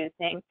are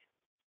using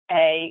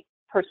a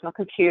personal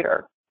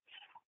computer.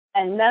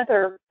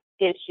 Another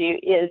issue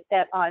is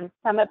that on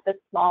some of the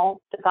small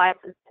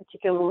devices,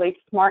 particularly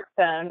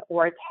smartphone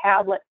or a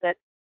tablet that's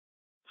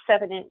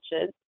 7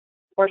 inches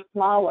or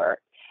smaller,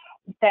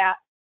 that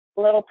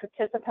little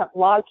participant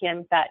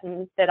login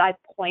button that I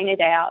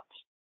pointed out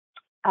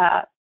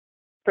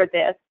for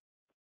this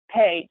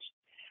page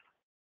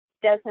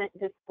doesn't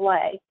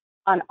display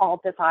on all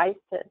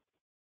devices.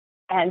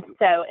 And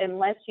so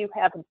unless you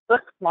have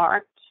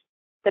bookmarked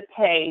the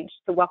page,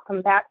 the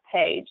welcome back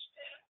page,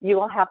 you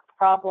will have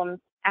problems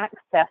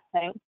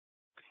accessing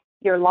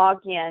your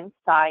login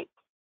site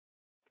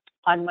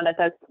on one of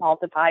those small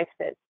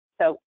devices.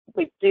 So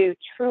we do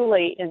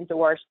truly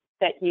endorse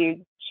that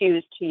you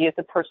choose to use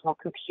a personal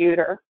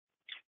computer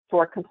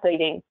for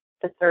completing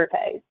the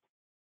surveys.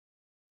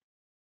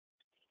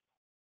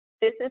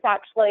 This is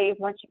actually,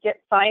 once you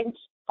get signed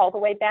all the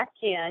way back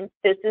in,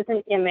 this is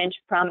an image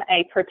from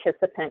a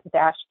participant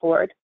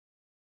dashboard.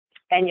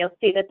 And you'll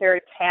see that there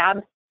are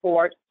tabs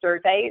for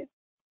surveys,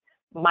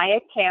 my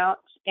account,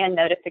 and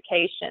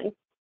notifications.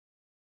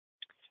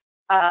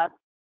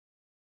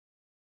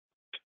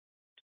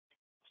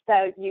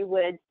 So you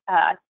would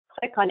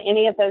click on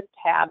any of those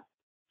tabs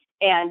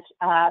and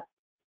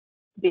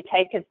be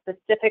taken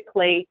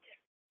specifically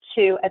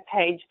to a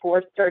page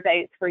for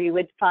surveys where you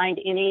would find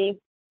any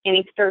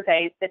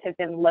surveys that have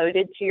been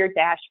loaded to your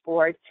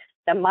dashboard.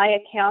 The My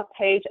Account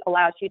page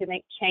allows you to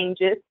make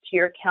changes to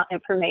your account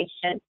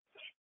information,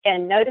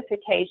 and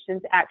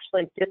notifications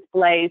actually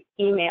displays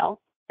emails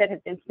that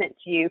have been sent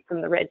to you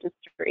from the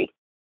registry.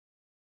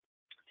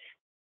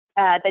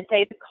 The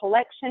data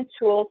collection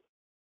tools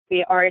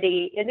we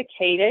already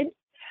indicated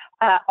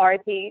are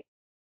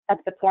of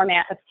the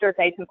format of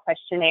surveys and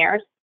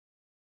questionnaires.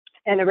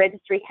 And the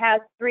registry has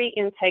 3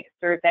 intake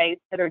surveys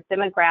that are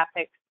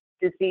demographics,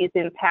 disease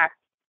impact,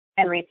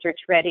 and research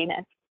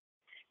readiness.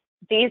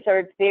 These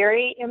are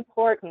very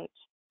important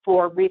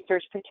for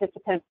research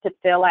participants to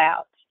fill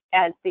out,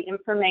 as the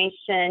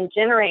information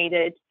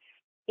generated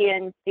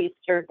in these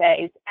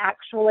surveys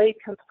actually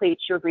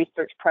completes your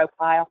research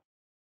profile.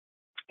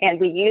 And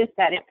we use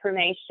that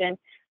information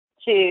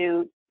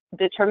to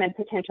determine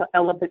potential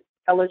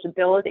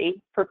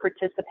eligibility for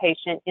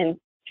participation in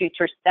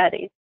future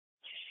studies.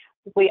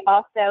 We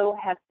also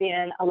have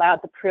been allowed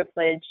the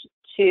privilege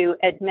to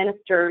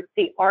administer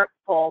the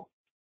ARTFul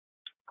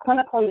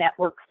clinical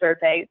network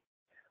surveys,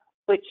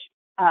 which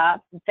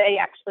they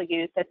actually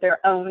use at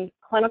their own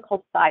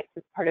clinical sites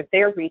as part of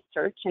their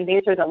research. And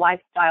these are the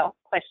lifestyle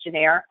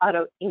questionnaire,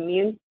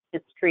 autoimmune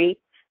history,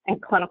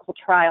 and clinical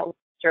trials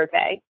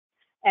survey.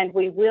 And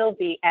we will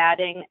be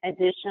adding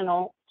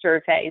additional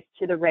surveys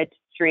to the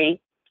registry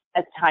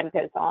as time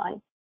goes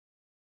on.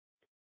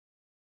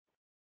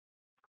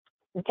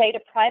 Data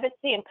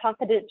privacy and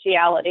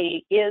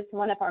confidentiality is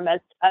one of our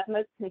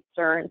utmost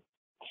concerns,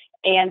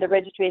 and the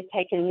registry has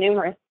taken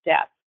numerous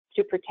steps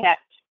to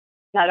protect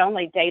not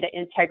only data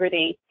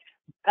integrity,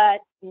 but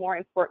more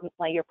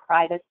importantly, your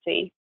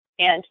privacy.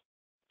 And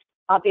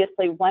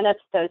obviously one of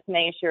those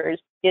measures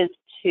is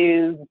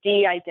to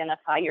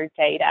de-identify your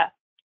data,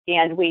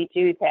 and we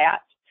do that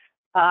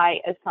by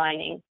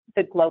assigning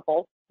the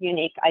global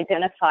unique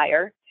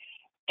identifier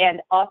and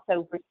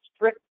also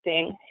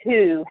restricting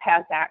who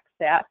has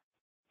access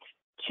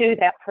to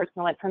that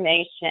personal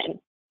information.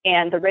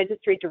 And the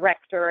registry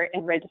director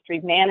and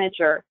registry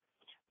manager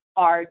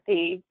are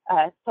the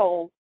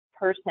sole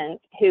persons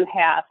who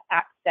have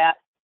access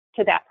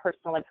to that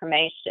personal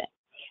information.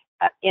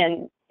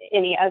 In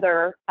any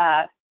other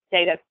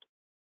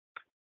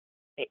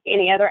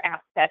any other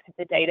aspect of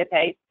the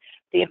database,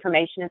 the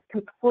information is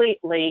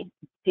completely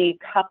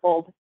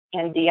decoupled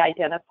and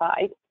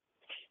de-identified,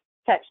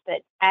 such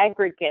that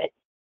aggregate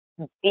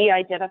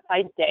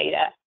de-identified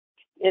data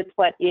is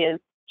what is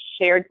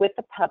shared with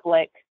the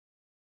public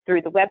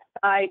through the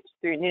website,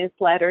 through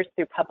newsletters,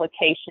 through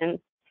publications.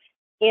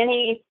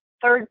 Any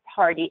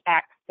third-party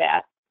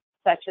access,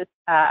 such as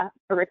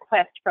a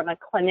request from a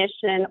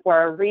clinician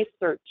or a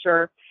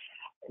researcher,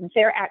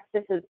 their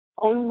access is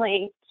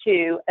only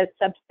to a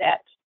subset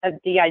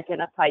of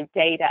de-identified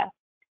data.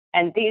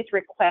 And these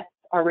requests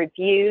are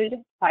reviewed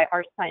by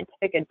our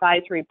scientific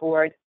advisory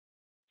board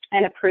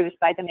and approved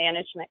by the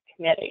management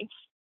committee.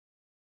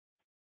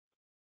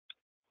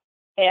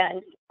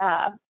 And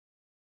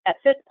at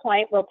this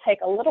point, we'll take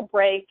a little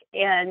break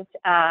and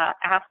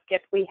ask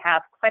if we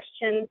have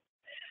questions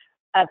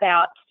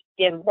about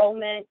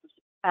enrollment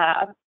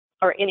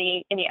or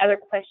any other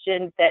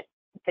questions that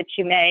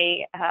you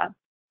may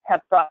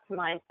have brought to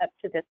mind up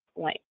to this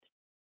point.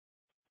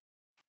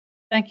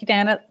 Thank you,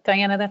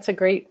 Dianna. That's a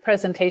great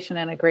presentation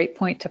and a great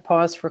point to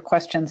pause for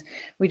questions.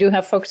 We do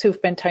have folks who've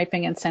been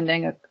typing and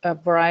sending a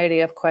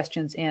variety of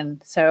questions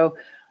in. So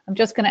I'm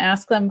just going to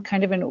ask them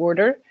kind of in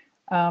order,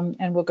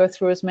 and we'll go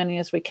through as many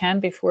as we can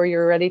before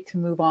you're ready to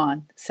move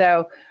on.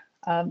 So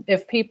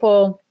if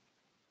people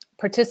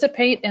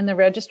participate in the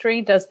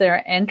registry, does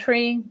their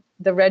entry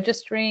the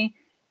registry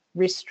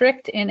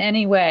restrict in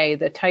any way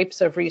the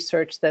types of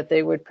research that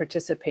they would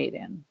participate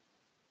in?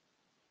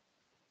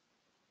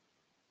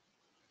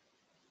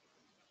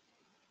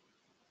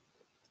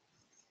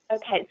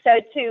 Okay, so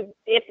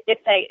if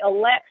they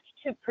elect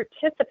to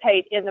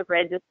participate in the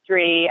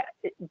registry,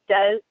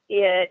 does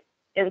it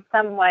in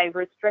some way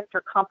restrict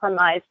or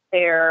compromise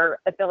their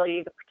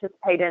ability to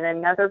participate in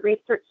another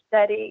research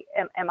study?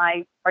 Am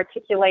I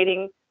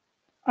articulating?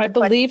 I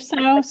believe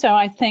so. So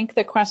I think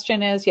the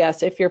question is,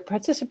 yes, if you're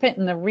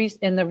participating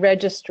in the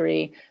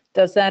registry,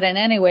 does that in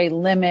any way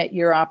limit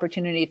your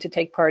opportunity to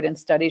take part in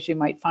studies you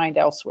might find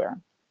elsewhere?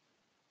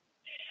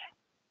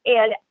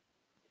 And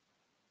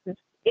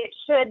it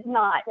should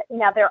not.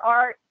 Now, there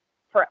are,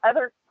 for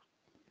other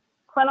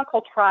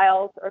clinical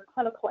trials or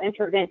clinical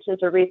interventions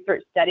or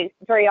research studies,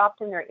 very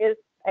often there is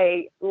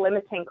a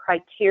limiting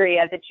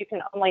criteria that you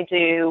can only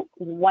do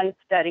one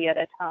study at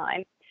a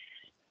time.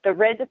 The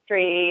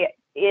registry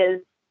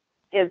is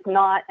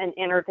not an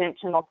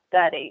interventional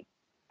study,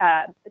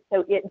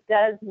 so it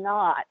does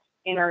not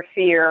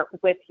interfere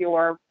with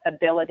your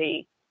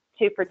ability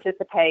to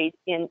participate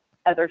in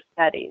other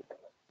studies.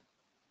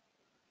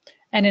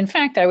 And in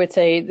fact, I would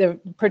say the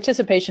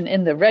participation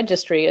in the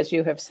registry, as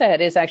you have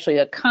said, is actually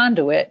a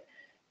conduit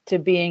to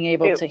being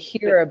able to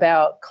hear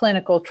about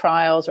clinical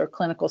trials or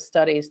clinical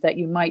studies that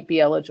you might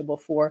be eligible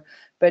for.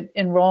 But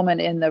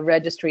enrollment in the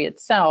registry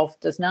itself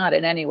does not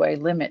in any way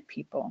limit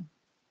people.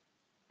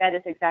 That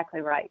is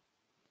exactly right.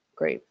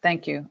 Great,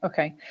 thank you.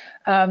 Okay.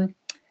 And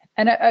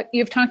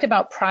you've talked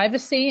about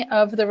privacy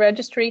of the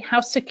registry.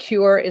 How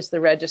secure is the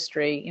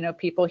registry? You know,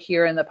 people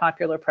hear in the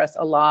popular press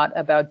a lot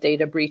about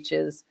data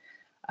breaches.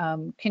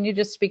 Can you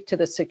just speak to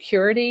the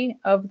security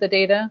of the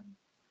data?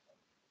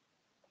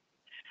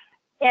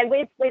 And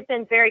we've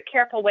been very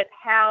careful with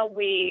how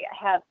we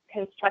have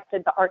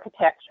constructed the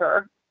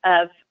architecture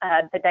of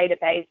the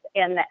database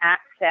and the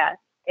access,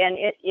 and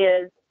it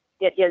is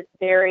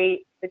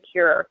very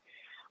secure.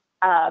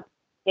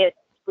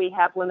 We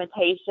have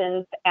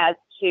limitations as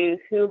to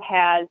who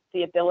has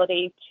the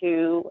ability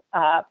to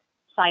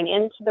sign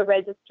into the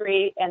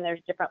registry, and there's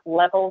different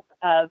levels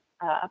of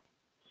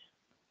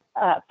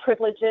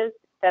privileges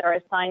that are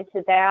assigned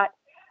to that.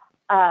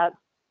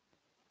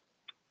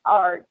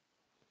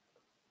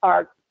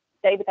 Our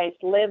database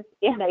lives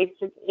in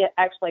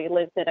actually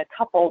lives in a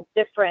couple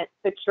different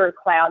secure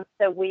clouds.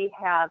 So we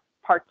have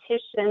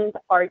partitioned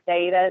our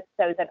data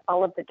so that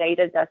all of the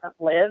data doesn't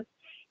live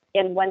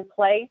in one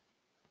place,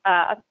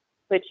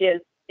 which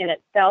is in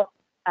itself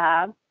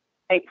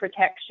a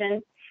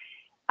protection.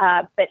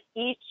 But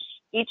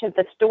each of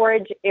the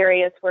storage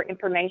areas where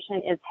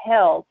information is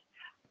held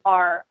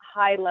are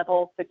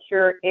high-level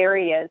secure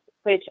areas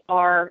which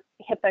are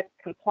HIPAA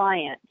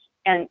compliant,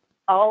 and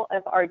all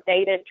of our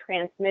data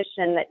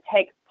transmission that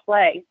takes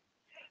place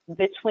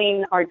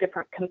between our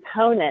different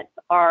components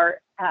are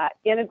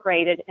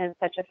integrated in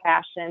such a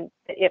fashion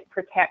that it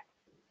protects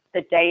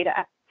the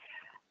data.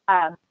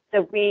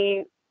 So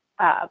we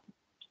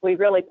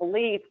really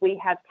believe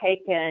we have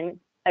taken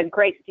a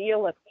great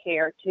deal of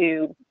care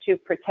to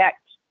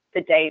protect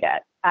the data.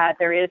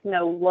 There is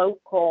no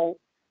local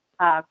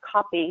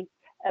copy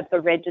of the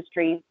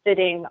registry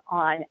sitting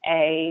on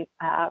a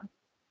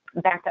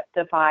backup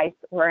device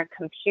or a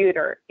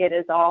computer. It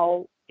is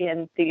all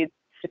in the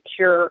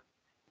secure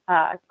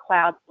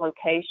cloud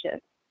location.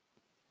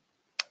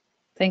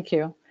 Thank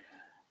you.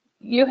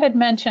 You had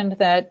mentioned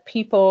that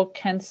people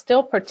can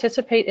still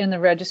participate in the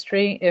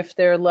registry if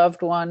their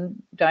loved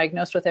one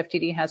diagnosed with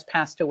FTD has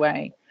passed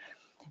away.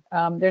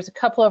 There's a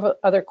couple of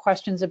other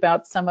questions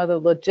about some of the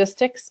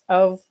logistics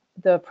of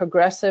the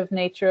progressive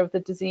nature of the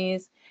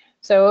disease.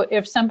 So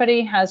if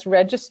somebody has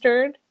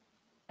registered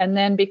and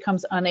then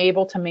becomes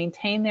unable to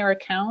maintain their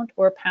account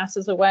or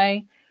passes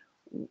away,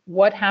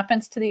 what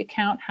happens to the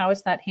account? How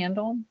is that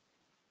handled?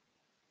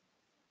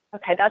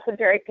 Okay, that's a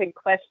very good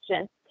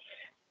question.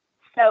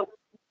 So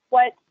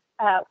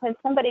when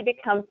somebody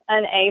becomes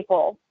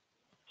unable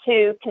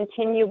to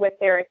continue with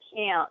their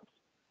account,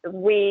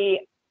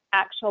 we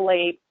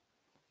actually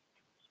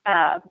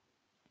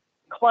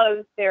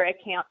close their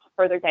account for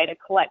further data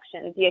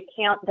collection. The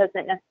account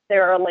doesn't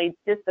necessarily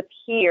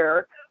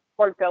disappear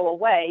or go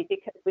away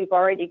because we've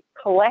already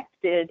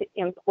collected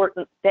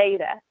important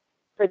data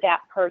for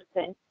that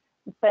person,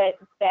 but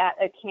that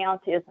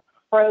account is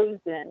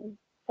frozen,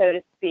 so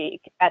to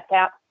speak, at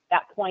that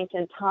point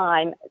in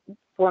time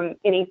from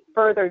any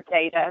further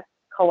data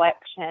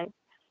collection.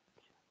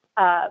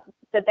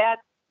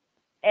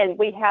 And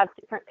we have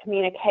different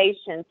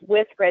communications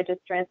with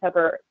registrants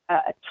over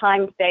a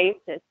timed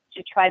basis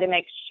to try to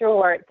make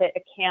sure that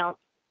accounts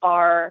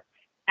are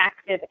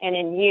active and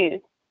in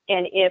use.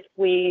 And if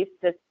we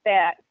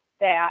suspect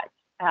that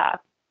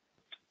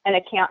an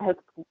account has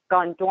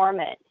gone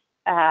dormant,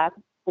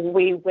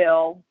 we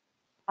will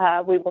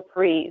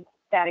freeze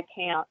that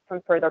account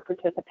from further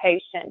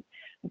participation.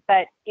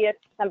 But if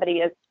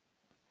somebody is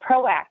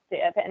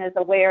proactive and is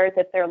aware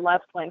that their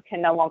loved one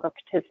can no longer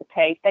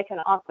participate, they can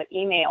also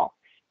email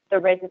the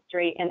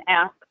registry and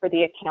ask for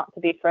the account to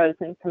be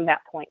frozen from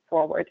that point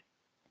forward.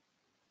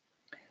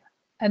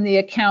 And the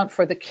account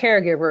for the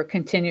caregiver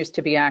continues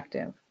to be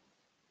active.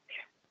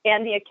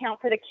 And the account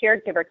for the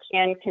caregiver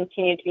can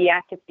continue to be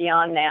active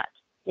beyond that.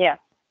 Yes.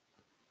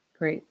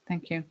 Great,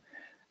 thank you.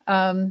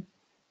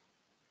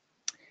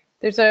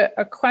 There's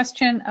a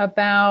question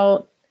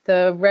about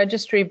the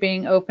registry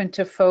being open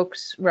to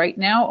folks right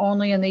now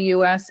only in the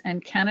US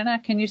and Canada.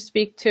 Can you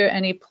speak to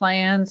any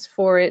plans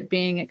for it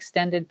being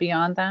extended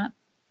beyond that?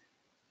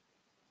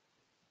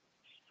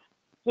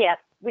 Yes,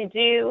 we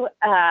do.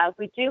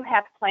 We do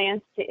have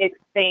plans to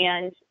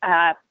expand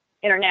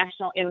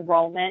international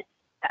enrollment,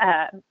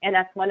 and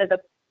that's one of the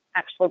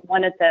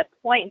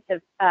points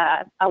of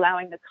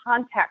allowing the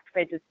contact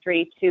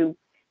registry to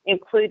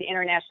include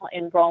international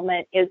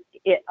enrollment is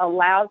it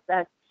allows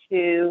us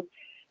to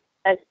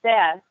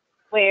assess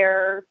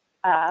where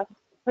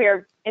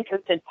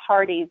interested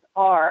parties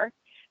are,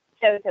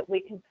 so that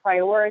we can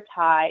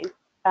prioritize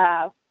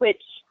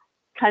which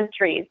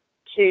countries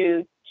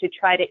to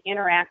try to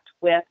interact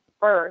with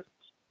first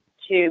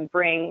to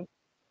bring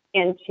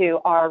into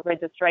our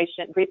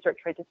research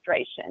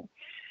registration.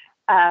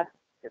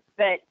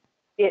 But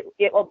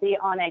it will be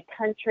on a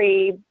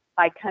country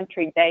by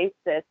country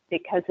basis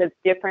because of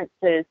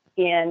differences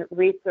in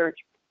research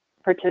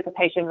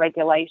participation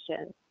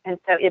regulations. And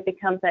so it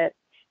becomes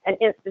an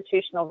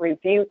institutional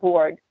review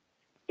board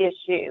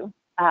issue.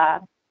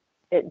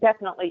 It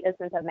definitely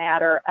isn't a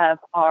matter of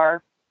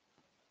our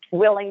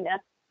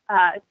willingness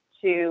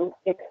to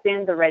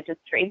extend the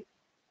registry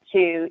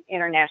to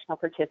international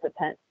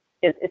participants.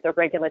 It's a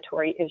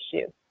regulatory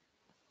issue.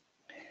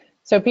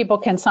 So people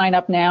can sign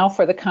up now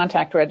for the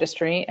contact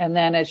registry, and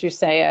then, as you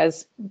say,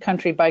 as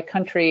country by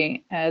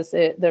country, as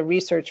the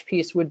research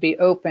piece would be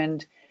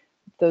opened,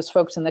 those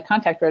folks in the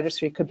contact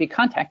registry could be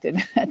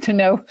contacted to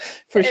know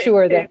for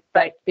sure that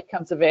that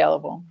becomes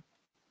available.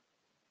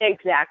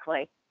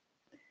 Exactly.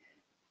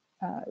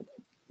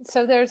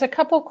 So there's a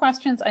couple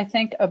questions, I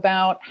think,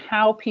 about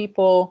how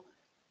people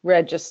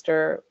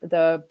register,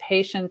 the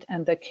patient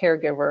and the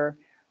caregiver.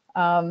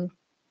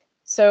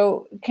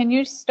 So can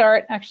you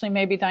start, actually,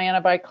 maybe,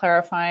 Dianna, by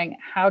clarifying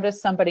how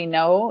does somebody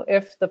know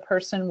if the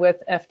person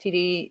with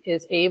FTD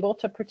is able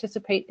to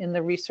participate in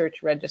the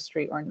research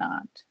registry or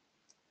not?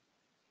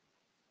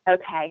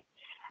 Okay.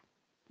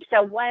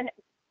 So when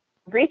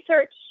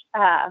research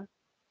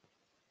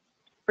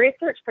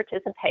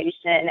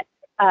participation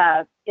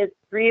is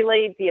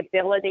really the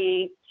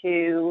ability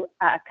to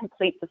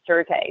complete the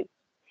surveys.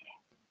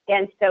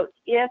 And so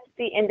if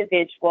the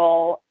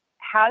individual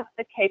has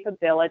the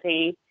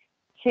capability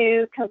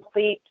to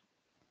complete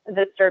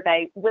the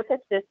survey with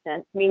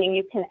assistance, meaning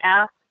you can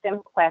ask them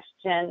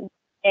questions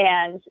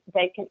and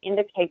they can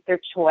indicate their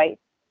choice,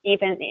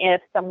 even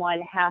if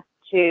someone has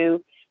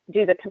to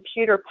do the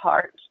computer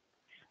part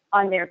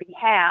on their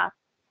behalf,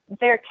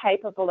 they're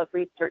capable of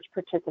research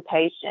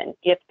participation.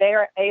 If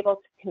they're able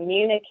to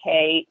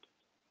communicate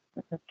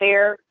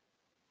their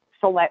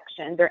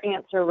selection, their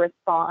answer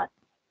response,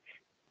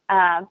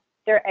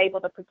 they're able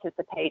to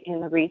participate in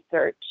the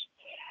research.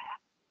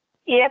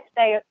 If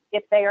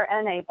they are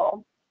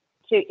unable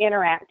to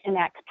interact in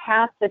that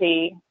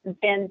capacity,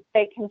 then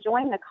they can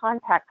join the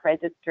contact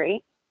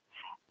registry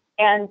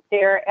and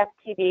their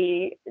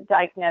FTD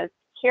diagnosed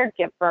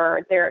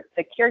caregiver,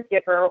 the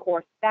caregiver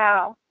or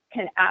spouse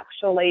can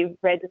actually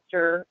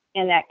register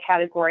in that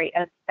category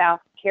as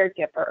spouse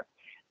caregiver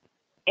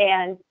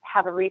and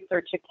have a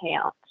research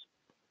account.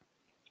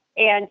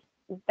 And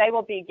they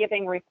will be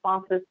giving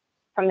responses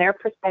from their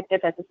perspective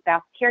as a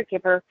spouse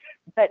caregiver,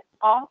 but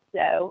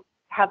also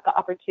have the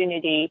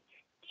opportunity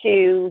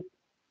to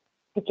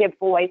give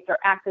voice or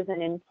act as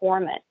an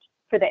informant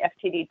for the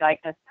FTD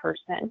diagnosed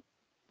person.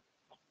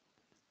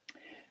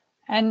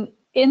 And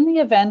in the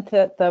event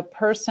that the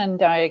person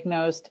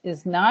diagnosed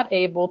is not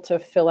able to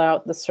fill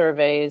out the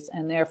surveys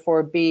and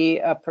therefore be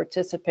a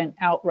participant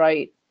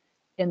outright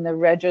in the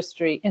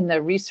registry, in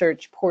the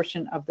research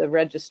portion of the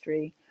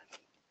registry,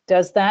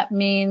 does that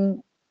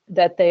mean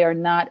that they are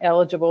not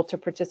eligible to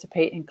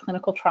participate in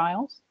clinical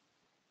trials?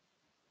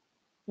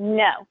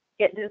 No,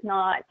 it does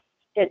not.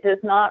 It does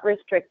not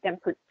restrict them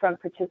from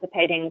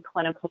participating in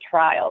clinical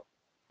trials.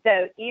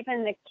 So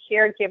even the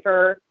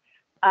caregiver,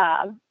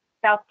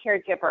 spouse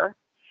caregiver,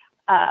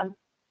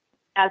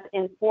 as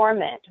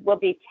informant will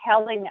be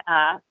telling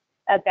us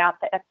about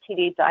the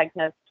FTD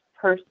diagnosed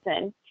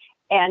person,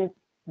 and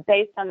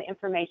based on the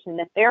information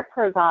that they're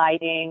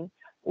providing,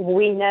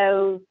 we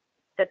know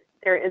that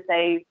there is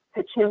a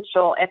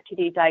potential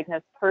FTD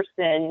diagnosed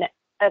person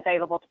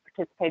available to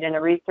participate in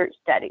a research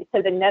study.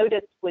 So the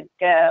notice would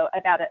go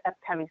about an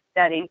upcoming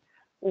study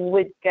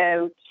would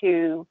go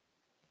to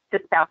the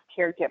spouse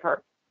caregiver,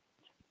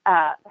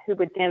 who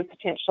would then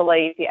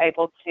potentially be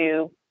able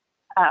to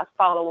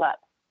follow up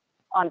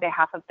on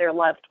behalf of their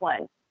loved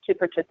one to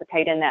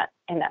participate in that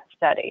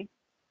study.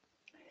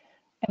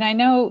 And I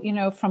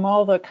know, from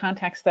all the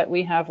contacts that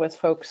we have with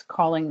folks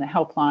calling the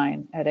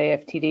helpline at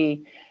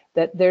AFTD,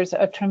 that there's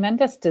a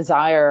tremendous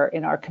desire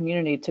in our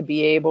community to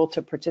be able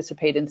to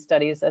participate in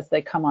studies as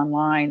they come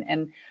online.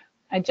 And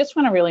I just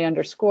want to really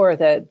underscore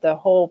that the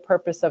whole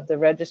purpose of the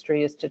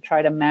registry is to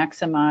try to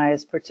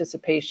maximize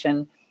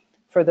participation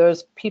for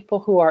those people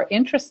who are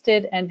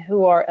interested and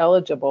who are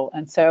eligible.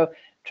 And so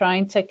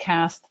trying to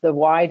cast the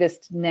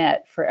widest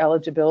net for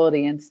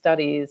eligibility in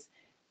studies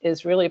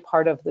is really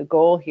part of the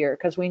goal here,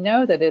 because we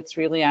know that it's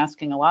really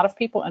asking a lot of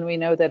people, and we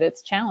know that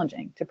it's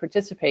challenging to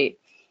participate.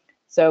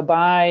 So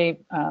by,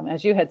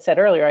 as you had said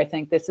earlier, I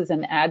think this is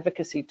an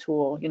advocacy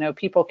tool.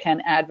 People can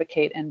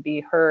advocate and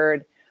be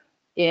heard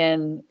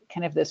in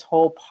kind of this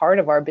whole part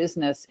of our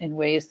business in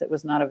ways that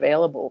was not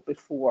available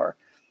before.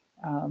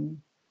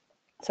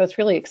 So it's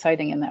really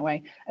exciting in that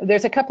way.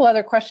 There's a couple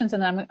other questions,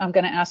 and I'm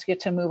going to ask you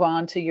to move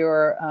on to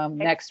your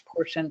next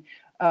portion.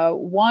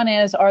 One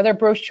is, are there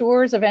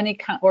brochures of any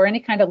kind or any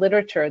kind of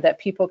literature that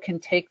people can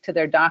take to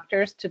their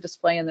doctors to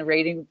display in the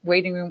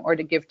waiting room or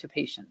to give to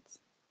patients?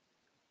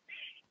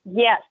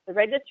 Yes, the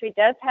registry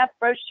does have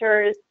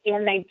brochures,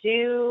 and we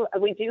do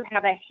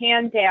have a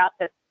handout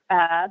that's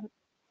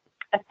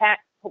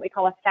what we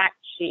call a fact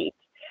sheet,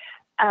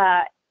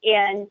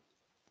 and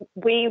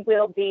we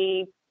will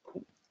be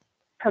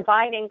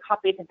providing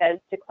copies of those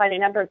to quite a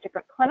number of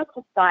different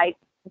clinical sites.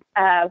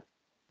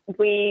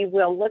 We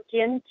will look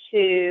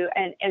into,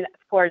 and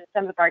of course,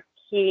 some of our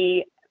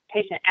key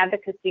patient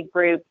advocacy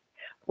groups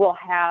will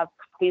have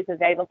copies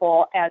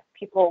available as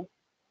people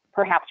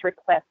perhaps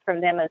request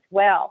from them as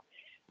well.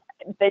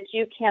 But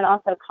you can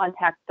also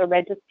contact the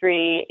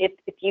registry if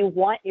you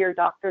want your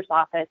doctor's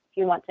office, if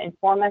you want to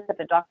inform us of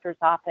a doctor's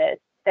office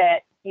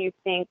that you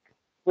think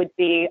would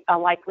be a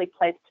likely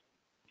place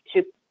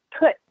to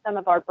put some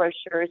of our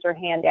brochures or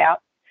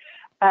handouts.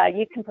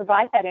 You can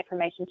provide that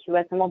information to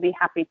us, and we'll be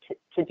happy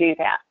to do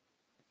that.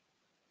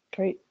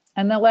 Great.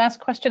 And the last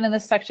question in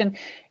this section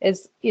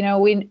is,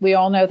 we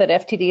all know that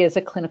FTD is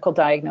a clinical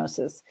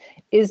diagnosis.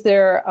 Is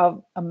there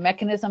a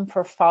mechanism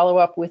for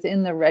follow-up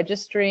within the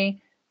registry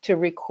to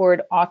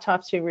record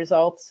autopsy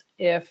results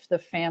if the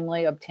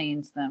family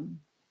obtains them?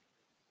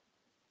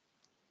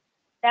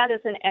 That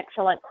is an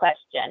excellent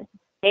question.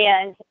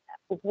 And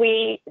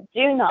we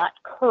do not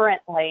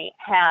currently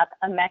have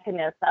a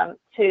mechanism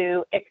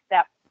to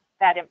accept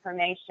that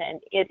information.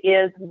 It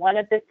is one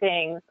of the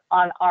things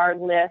on our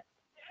list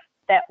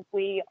that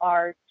we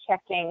are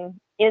checking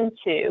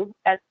into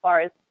as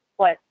far as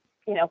what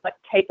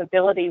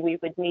capability we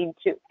would need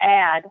to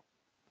add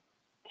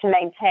to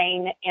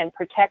maintain and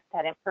protect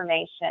that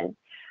information.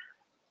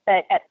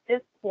 But at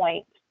this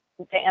point,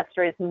 the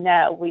answer is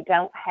no, we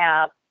don't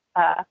have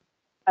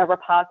a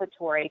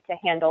repository to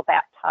handle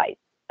that type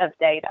of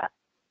data.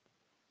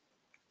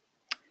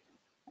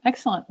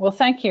 Excellent. Well,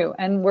 thank you.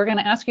 And we're going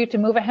to ask you to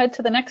move ahead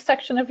to the next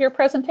section of your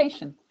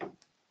presentation.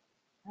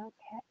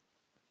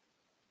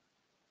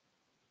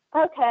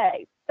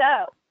 Okay,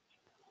 so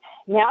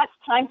now it's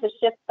time to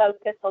shift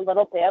focus a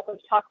little bit. We've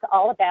talked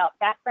all about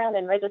background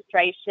and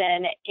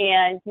registration,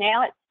 and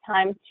now it's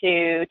time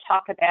to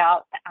talk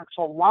about the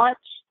actual launch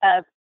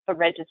of the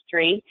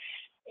registry.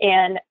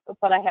 And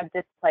what I have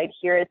displayed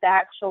here is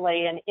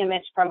actually an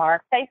image from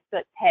our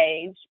Facebook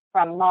page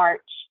from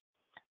March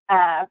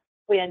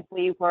when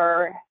we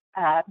were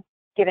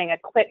giving a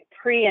quick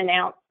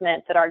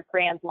pre-announcement that our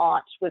grand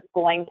launch was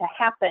going to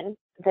happen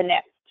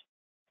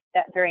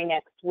that very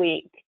next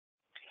week.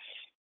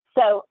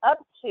 So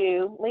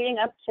leading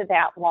up to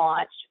that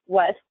launch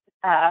was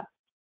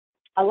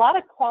a lot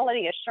of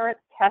quality assurance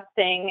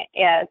testing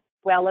as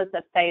well as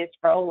a phased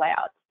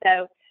rollout.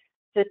 So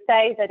to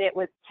say that it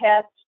was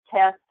test,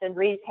 and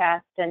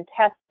retest, and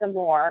test some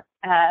more,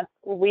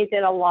 we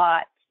did a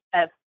lot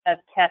of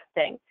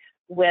testing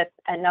with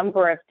a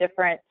number of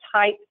different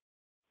types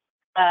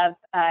of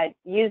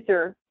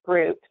user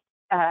groups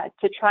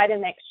to try to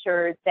make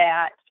sure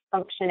that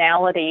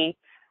functionality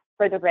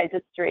for the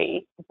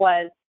registry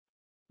was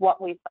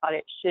what we thought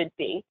it should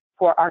be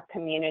for our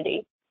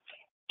community.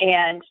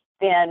 And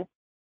then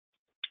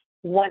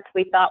once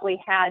we thought we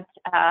had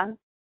the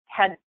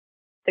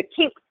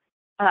kinks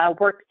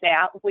worked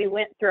out, we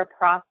went through a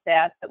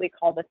process that we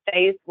call the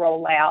phased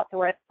rollout,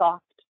 or a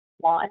soft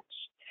launch.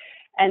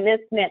 And this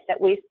meant that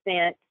we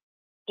sent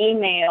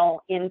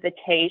email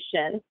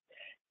invitations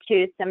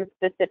to some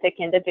specific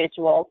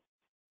individuals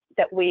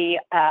that we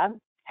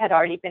had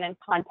already been in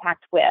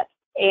contact with,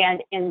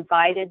 and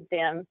invited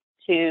them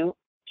to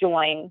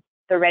join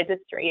the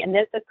registry. And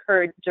this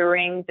occurred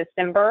during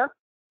December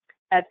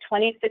of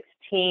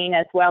 2016,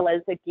 as well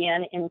as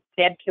again in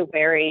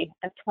February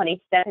of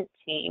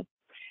 2017.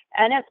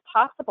 And it's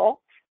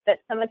possible that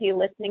some of you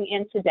listening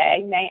in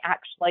today may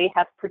actually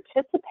have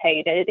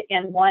participated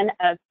in one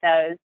of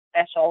those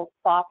special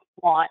soft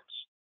launch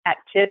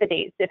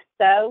activities. If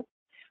so,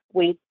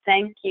 we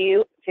thank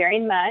you very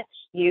much.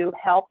 You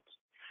helped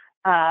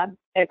a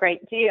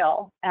great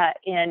deal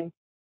in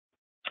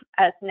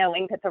us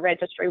knowing that the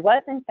registry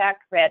was in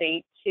fact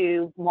ready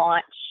to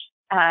launch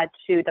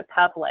to the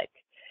public.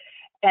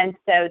 And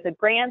so the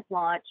grand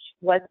launch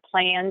was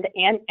planned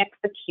and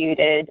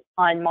executed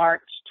on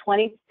March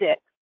 26th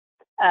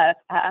of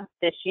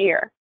this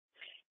year.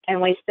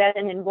 And we set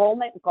an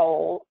enrollment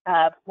goal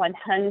of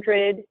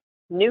 100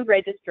 new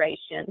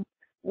registrations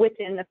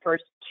within the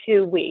first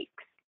 2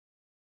 weeks.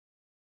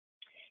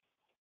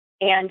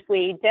 And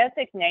we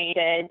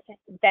designated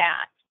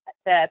that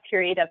the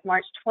period of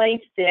March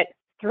 26th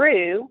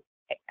through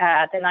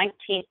the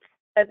 19th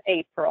of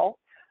April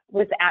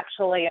was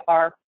actually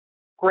our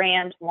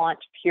grand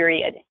launch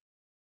period.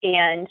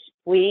 And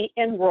we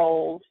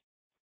enrolled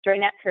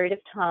during that period of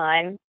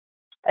time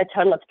a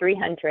total of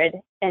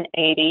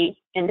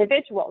 380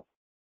 individuals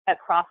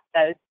across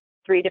those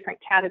 3 different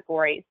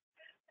categories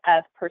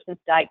of persons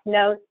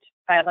diagnosed,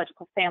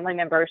 biological family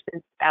members,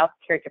 and spouse,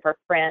 caregiver,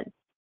 friends.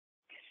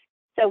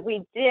 So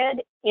we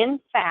did, in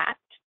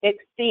fact,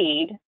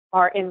 exceed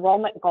our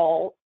enrollment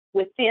goal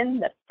within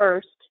the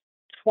first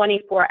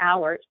 24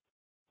 hours.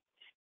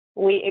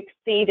 We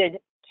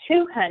exceeded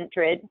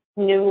 200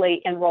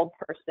 newly enrolled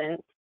persons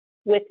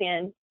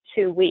within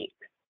 2 weeks.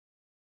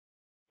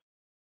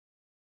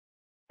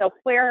 So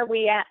where are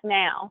we at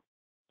now?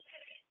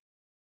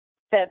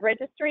 The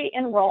registry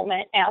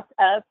enrollment as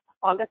of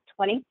August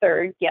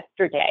 23rd,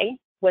 yesterday,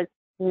 was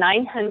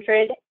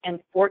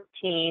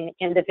 914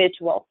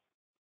 individuals.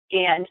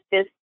 And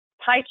this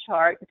pie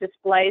chart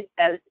displays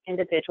those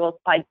individuals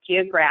by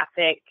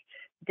geographic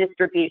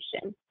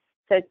distribution.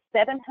 So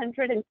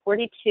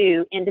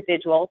 742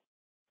 individuals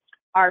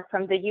are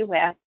from the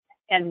U.S.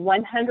 and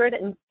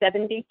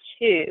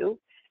 172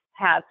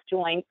 have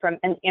joined from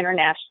an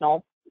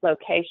international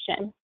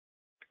location.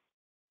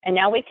 And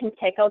now we can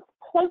take a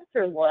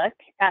closer look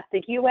at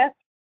the U.S.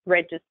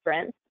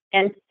 registrants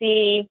and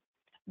see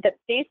that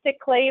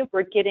basically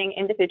we're getting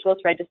individuals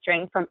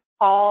registering from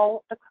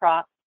all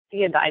across the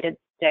United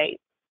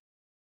States.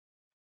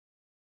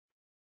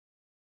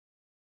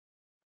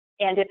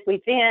 And if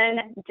we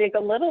then dig a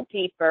little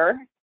deeper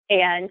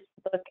and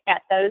look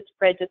at those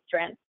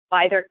registrants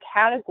by their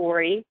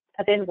category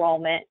of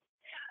enrollment,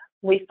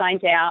 we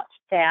find out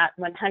that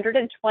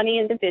 120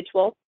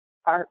 individuals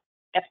are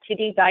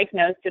FTD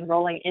diagnosed,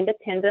 enrolling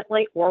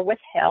independently or with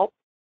help.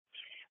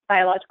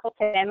 Biological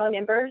family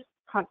members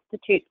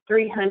constitute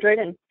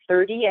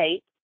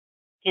 338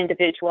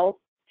 individuals,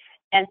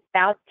 and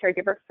spouse,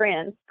 caregiver,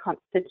 friends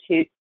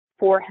constitute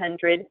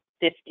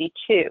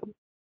 452.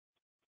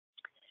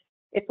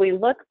 If we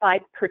look by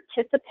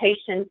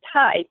participation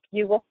type,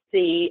 you will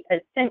see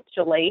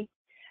essentially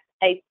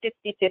a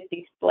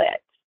 50-50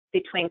 split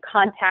between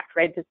contact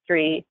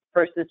registry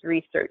versus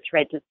research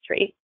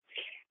registry.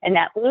 And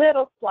that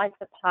little slice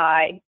of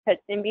pie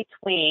that's in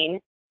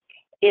between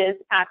is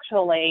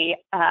actually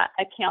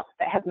accounts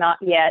that have not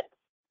yet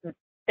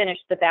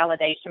finished the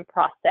validation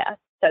process,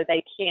 so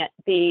they can't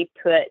be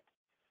put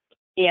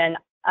in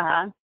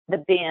the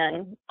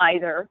bin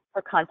either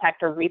for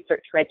contact or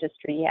research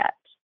registry yet.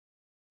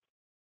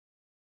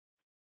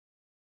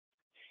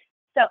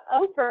 So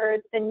over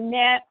the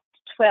next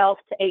 12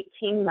 to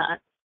 18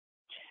 months,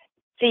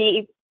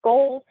 the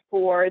goals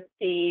for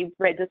the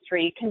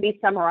registry can be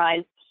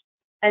summarized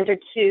under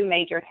 2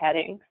 major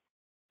headings,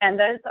 and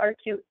those are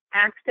to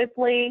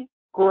actively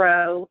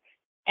grow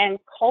and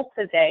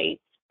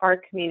cultivate our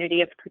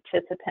community of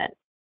participants,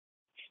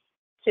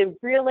 to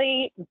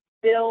really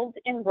build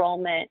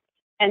enrollment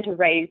and to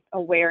raise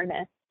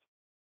awareness.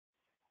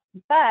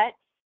 But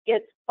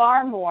it's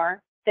far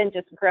more than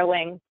just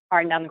growing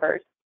our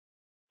numbers.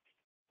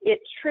 It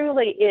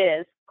truly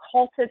is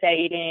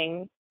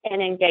cultivating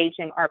and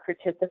engaging our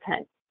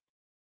participants.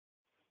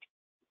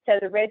 So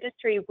the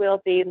registry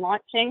will be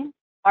launching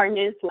our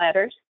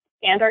newsletters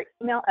and our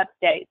email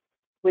updates.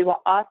 We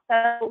will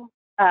also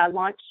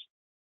launch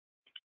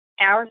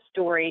our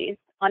stories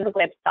on the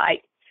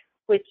website,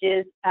 which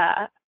is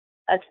a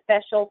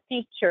special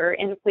feature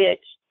in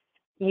which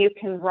you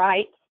can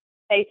write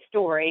a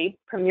story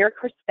from your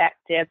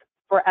perspective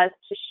for us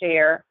to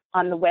share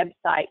on the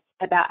website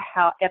about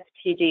how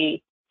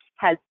FTD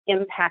has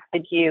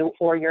impacted you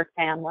or your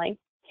family.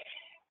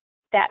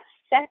 That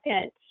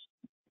second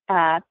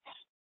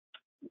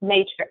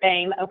major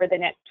aim over the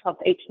next 12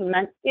 to 18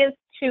 months is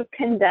to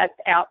conduct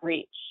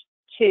outreach,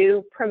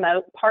 to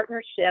promote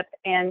partnership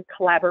and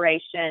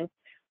collaboration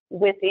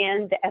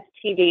within the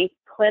FTD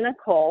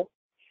clinical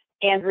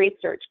and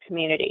research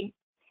community,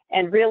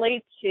 and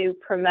really to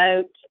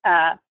promote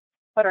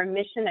what our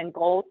mission and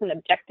goals and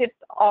objectives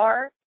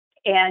are,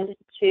 and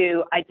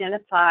to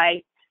identify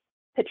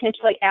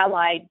potentially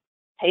allied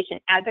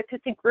patient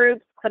advocacy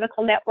groups,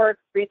 clinical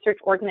networks, research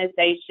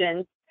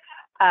organizations,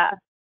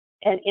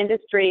 and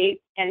industry,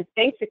 and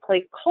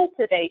basically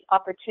cultivate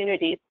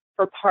opportunities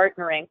for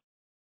partnering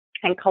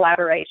and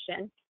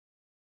collaboration.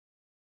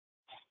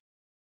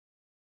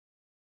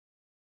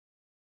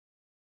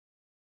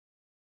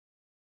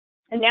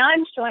 And now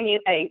I'm showing you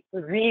a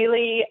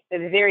really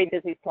very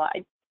busy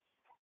slide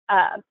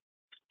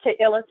to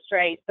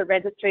illustrate the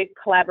registry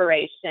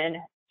collaboration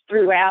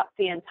throughout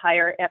the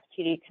entire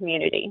FTD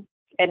community.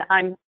 And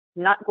I'm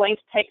not going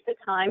to take the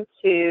time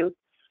to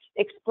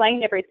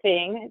explain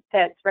everything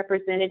that's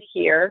represented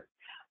here.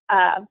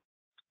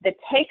 The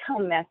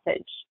take-home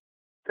message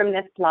from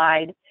this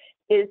slide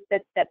is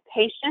that the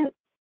patients,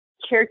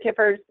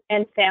 caregivers,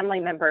 and family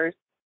members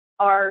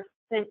are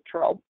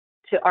central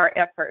to our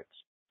efforts.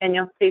 And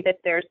you'll see that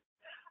they're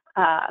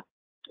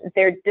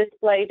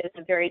displayed at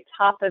the very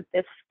top of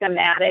this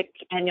schematic,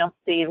 and you'll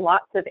see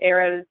lots of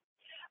arrows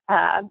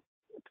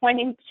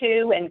pointing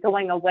to and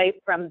going away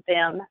from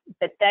them,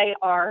 that they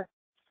are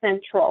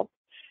central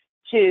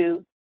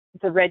to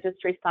the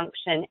registry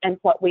function and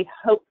what we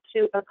hope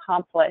to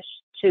accomplish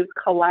to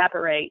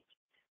collaborate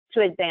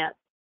to advance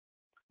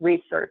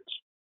research.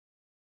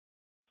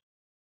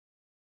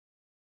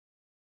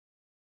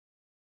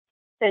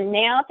 So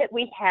now that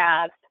we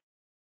have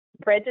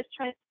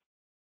registrants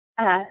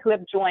who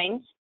have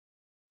joined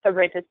the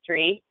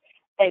registry,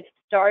 they've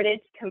started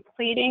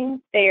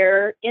completing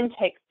their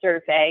intake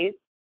surveys,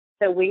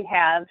 so we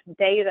have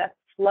data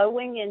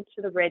flowing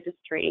into the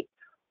registry.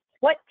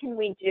 What can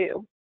we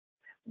do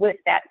with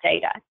that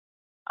data?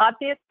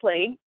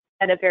 Obviously,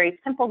 at a very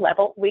simple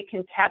level, we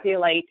can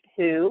tabulate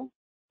who,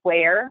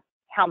 where,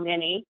 how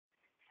many,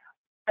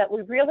 but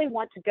we really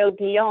want to go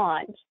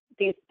beyond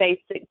these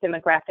basic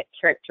demographic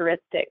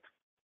characteristics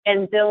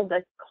and build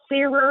a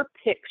clearer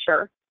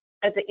picture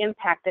of the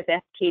impact of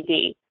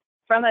FTD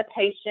from a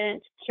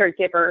patient,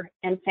 caregiver,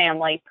 and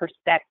family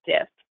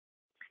perspective,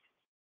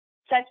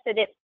 such that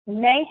it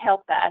may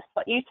help us,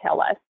 what you tell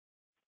us,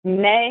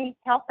 may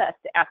help us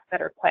to ask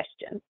better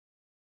questions.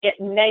 It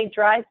may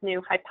drive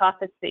new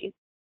hypotheses.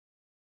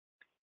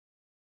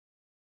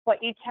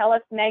 What you tell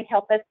us may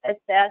help us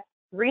assess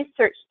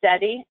research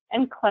study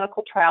and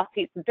clinical trial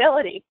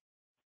feasibility,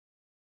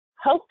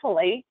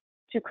 hopefully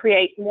to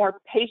create more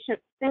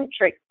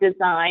patient-centric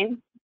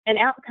design and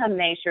outcome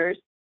measures,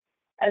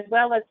 as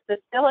well as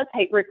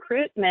facilitate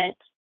recruitment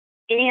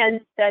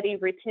and study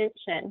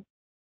retention.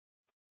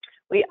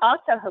 We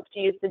also hope to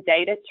use the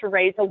data to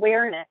raise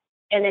awareness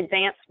and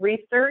advance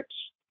research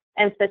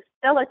and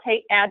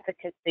facilitate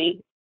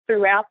advocacy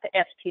throughout the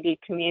FTD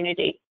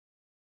community.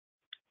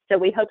 So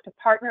we hope to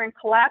partner and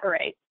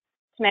collaborate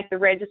to make the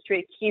registry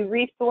a key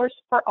resource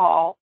for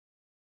all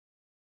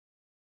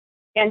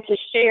and to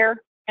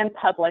share and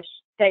publish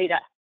data.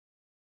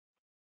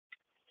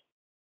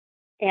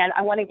 And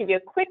I want to give you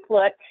a quick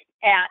look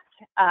at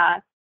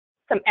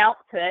some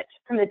output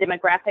from the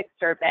demographic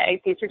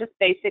survey. These are just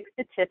basic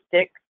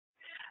statistics,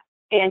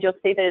 and you'll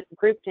see that it's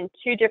grouped in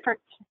two different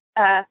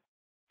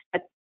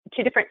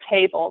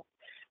tables.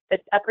 This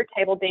upper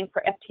table being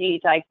for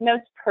FTD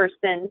diagnosed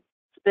persons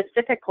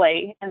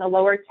specifically, and the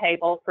lower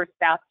table for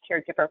spouse,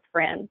 caregiver,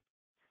 friends.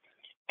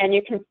 And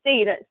you can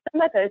see that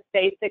some of those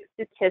basic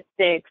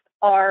statistics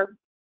are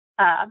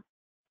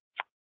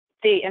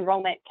the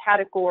enrollment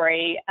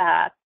category,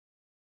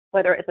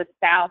 whether it's a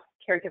spouse,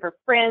 caregiver,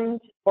 friend,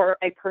 or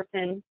a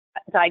person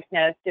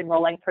diagnosed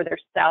enrolling for their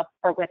spouse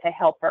or with a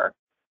helper,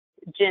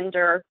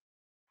 gender,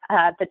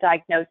 the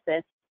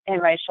diagnosis,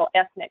 and racial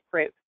ethnic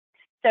group.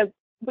 So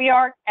we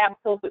are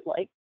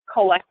absolutely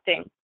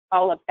collecting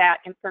all of that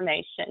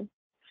information.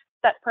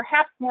 But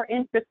perhaps more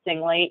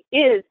interestingly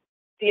is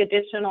the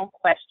additional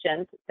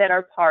questions that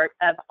are part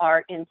of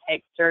our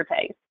intake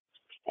surveys.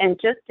 And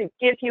just to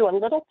give you a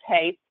little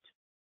taste,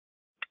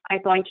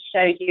 I'm going to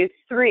show you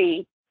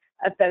 3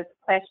 of those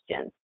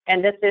questions.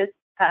 And this is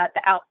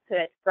the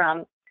output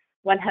from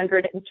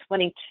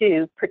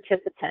 122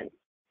 participants.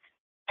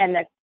 And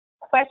the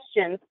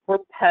questions were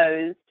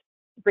posed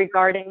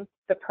regarding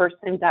the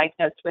person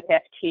diagnosed with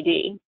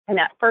FTD. And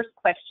that first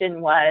question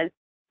was,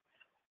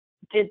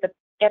 did the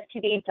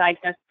FTD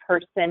diagnosed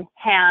person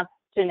have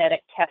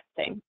genetic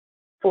testing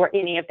for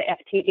any of the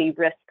FTD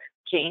risk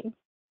genes?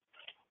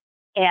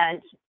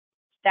 And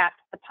that's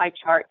the pie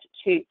chart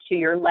to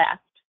your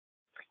left.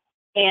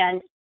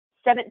 And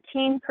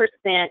 17%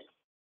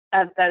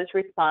 of those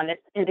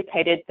respondents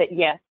indicated that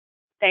yes,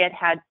 they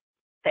had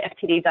the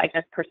FTD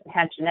diagnosed person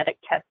had genetic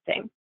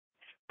testing.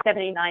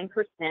 79%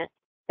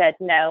 said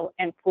no,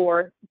 and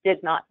 4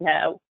 did not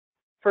know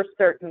for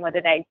certain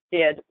whether they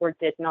did or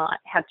did not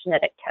have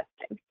genetic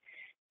testing.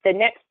 The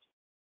next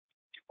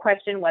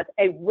question was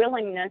a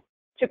willingness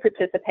to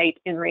participate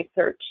in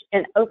research,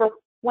 and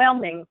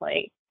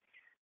overwhelmingly,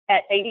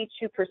 at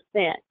 82%,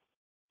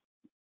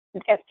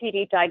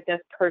 FTD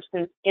diagnosed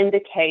persons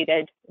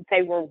indicated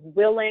they were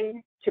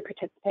willing to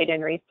participate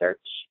in research.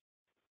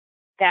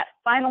 That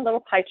final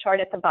little pie chart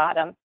at the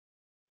bottom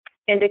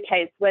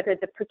indicates whether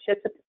the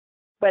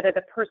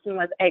person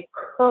was a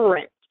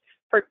current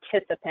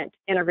participant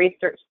in a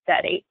research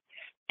study,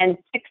 and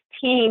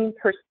 16%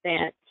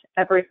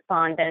 of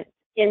respondents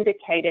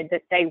indicated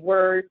that they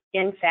were,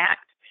 in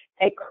fact,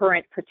 a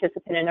current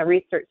participant in a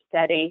research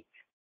study,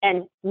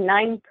 and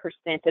 9%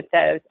 of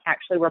those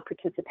actually were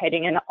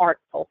participating in an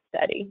artful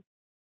study.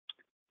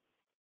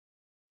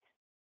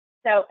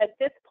 So at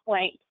this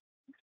point,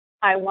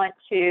 I want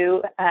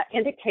to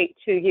indicate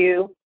to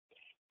you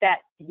that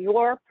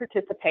your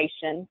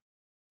participation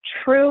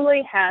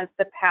truly has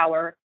the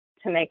power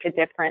to make a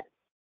difference.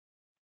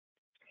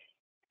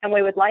 And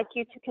we would like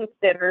you to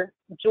consider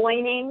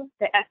joining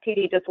the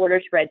FTD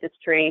Disorders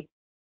Registry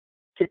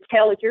to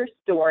tell your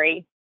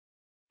story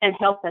and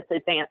help us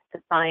advance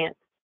the science.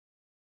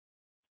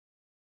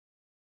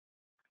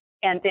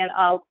 And then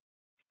I'll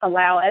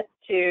allow us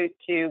to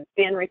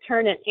then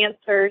return and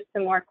answer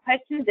some more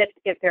questions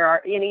if there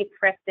are any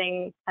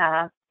pressing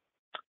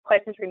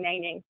questions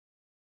remaining.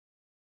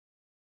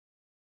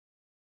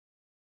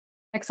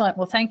 Excellent.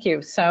 Well, thank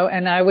you. So,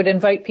 and I would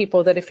invite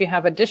people that if you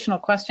have additional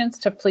questions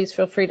to please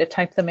feel free to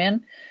type them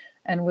in,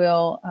 and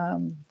we'll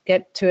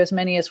get to as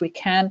many as we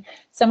can.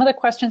 Some of the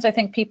questions I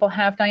think people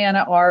have,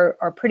 Dianna,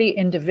 are pretty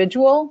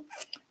individual.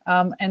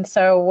 And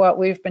so what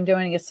we've been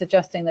doing is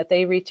suggesting that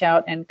they reach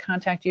out and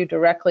contact you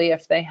directly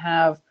if they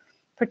have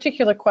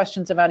particular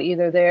questions about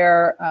either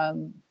their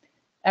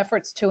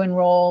efforts to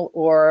enroll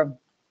or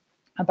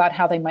about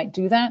how they might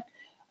do that.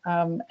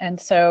 And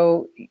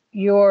so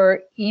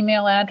your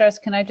email address,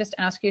 can I just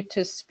ask you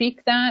to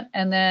speak that?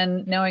 And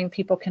then knowing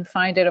people can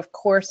find it, of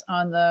course,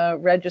 on the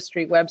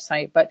registry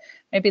website, but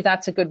maybe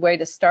that's a good way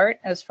to start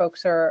as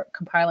folks are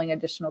compiling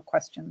additional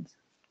questions.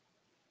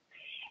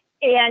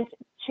 And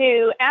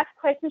to ask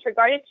questions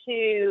regarding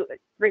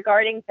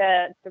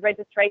the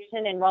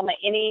registration, enrollment,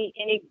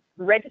 any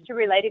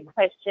registry-related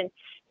question,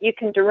 you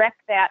can direct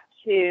that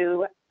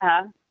to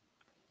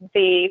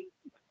the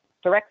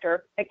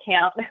director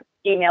account,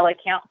 email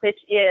account, which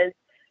is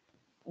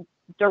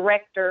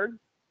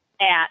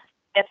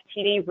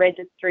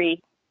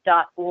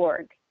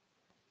director@ftdregistry.org.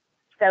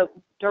 So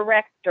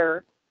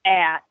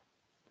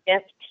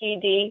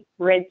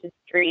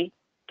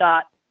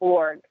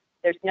director@ftdregistry.org.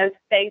 There's no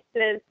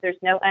spaces,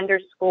 there's no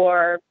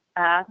underscore,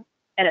 and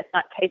it's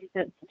not case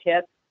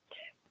sensitive.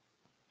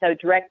 So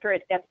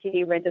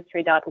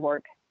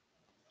director@ftdregistry.org.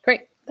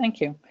 Great,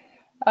 thank you.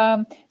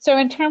 So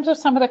in terms of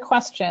some of the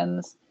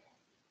questions,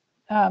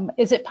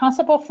 is it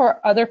possible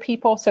for other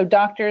people, so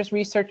doctors,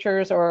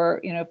 researchers,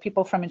 or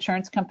people from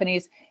insurance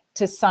companies,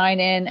 to sign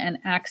in and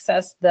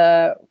access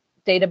the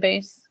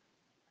database?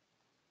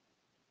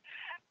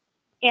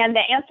 And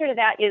the answer to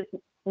that is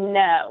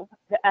no.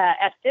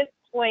 At this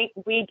point,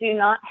 we do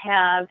not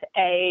have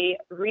a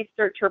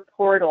researcher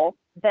portal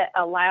that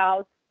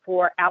allows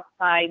for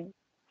outside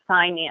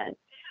sign-in.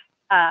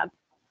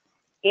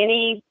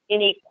 Any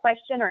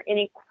question or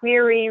any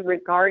query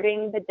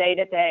regarding the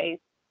database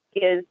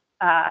is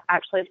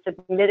actually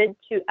submitted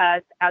to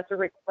us as a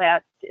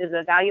request, is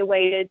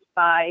evaluated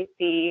by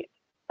the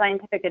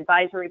Scientific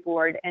Advisory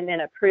Board, and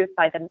then approved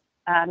by the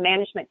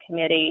Management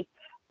Committee.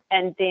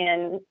 And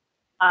then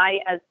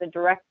I, as the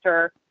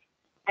director,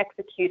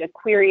 execute a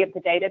query of the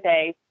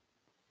database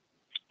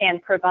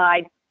and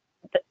provide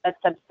a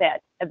subset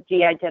of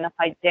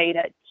de-identified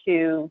data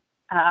to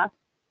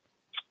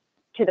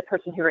the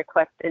person who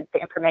requested the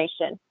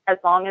information, as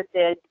long as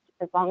it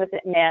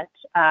met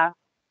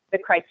the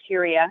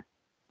criteria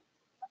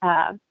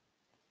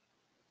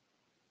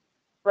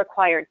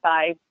required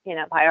by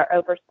our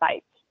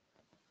oversight.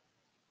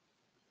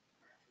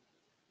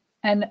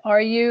 And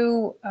are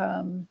you,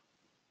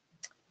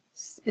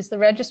 is the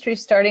registry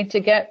starting to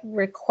get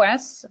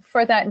requests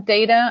for that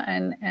data,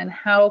 and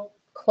how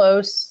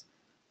close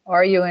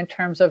are you in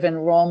terms of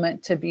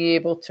enrollment to be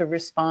able to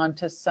respond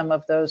to some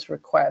of those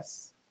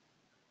requests?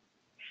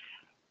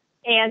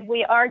 And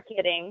we are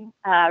getting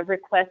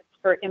requests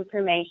for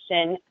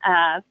information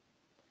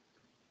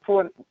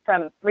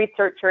from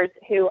researchers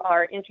who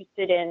are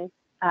interested in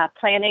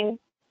planning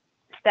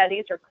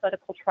studies or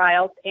clinical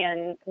trials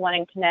and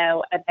wanting to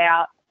know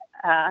about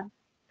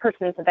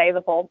persons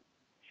available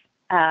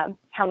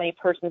how many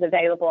persons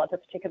available of a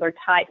particular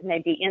type may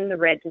be in the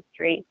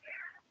registry.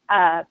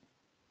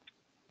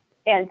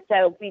 And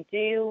so we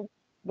do,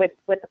 with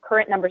the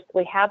current numbers that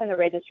we have in the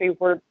registry,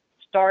 we're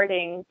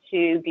starting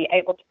to be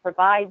able to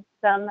provide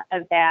some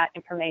of that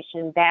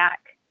information back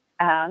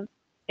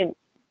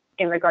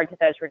in regard to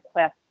those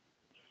requests.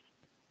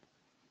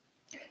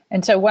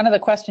 And so one of the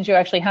questions you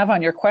actually have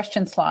on your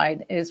question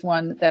slide is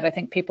one that I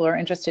think people are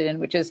interested in,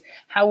 which is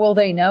how will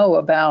they know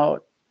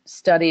about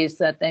studies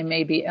that they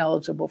may be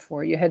eligible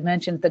for? You had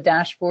mentioned the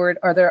dashboard.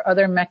 Are there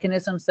other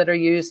mechanisms that are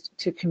used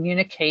to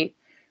communicate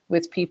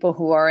with people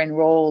who are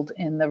enrolled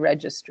in the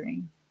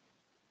registry?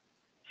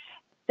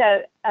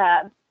 So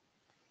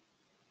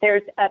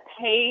there's a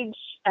page,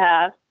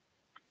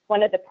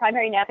 one of the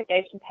primary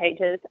navigation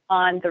pages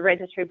on the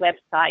registry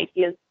website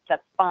is the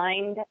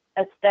Find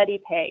a Study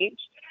page.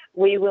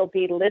 We will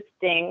be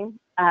listing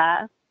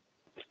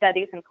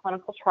studies and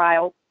clinical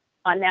trials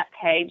on that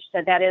page.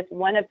 So that is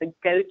one of the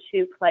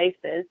go-to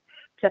places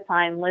to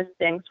find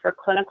listings for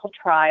clinical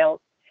trials.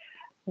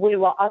 We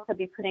will also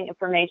be putting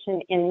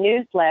information in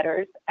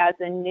newsletters as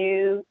a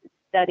new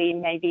study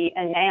may be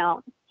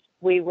announced.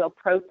 We will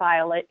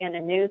profile it in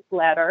a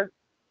newsletter.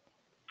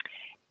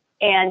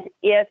 And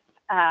if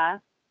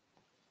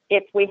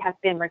we have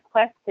been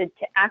requested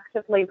to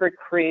actively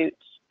recruit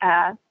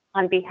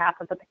on behalf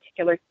of a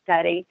particular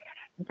study,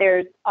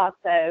 there's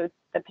also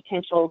the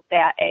potential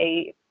that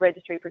a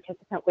registry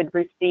participant would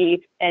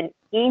receive an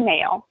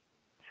email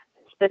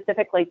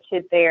specifically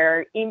to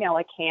their email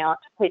account,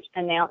 which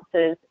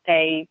announces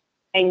a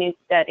new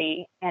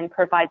study and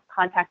provides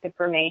contact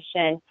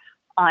information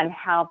on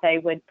how they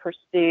would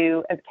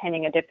pursue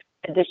obtaining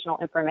additional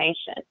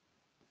information.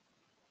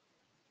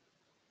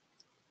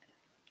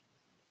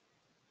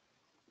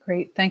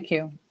 Great, thank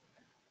you.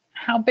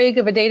 How big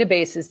of a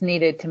database is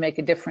needed to make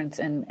a difference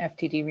in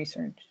FTD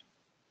research?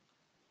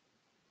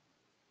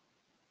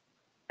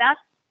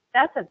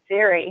 That's a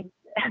very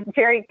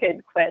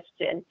good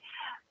question.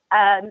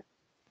 And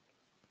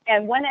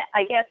one,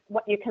 I guess,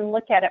 what you can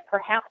look at it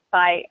perhaps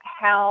by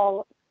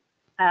how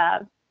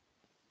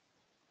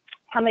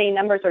many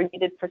numbers are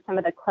needed for some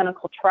of the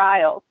clinical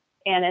trials.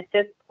 And at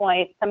this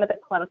point, some of the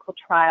clinical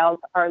trials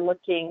are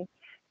looking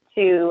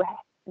to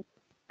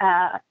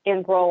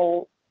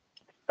enroll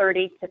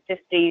 30 to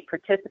 50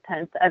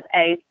 participants of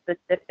a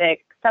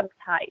specific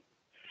subtype.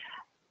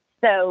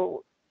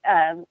 So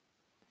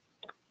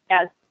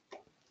as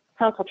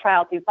clinical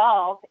trials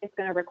evolve, it's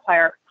going to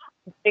require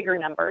bigger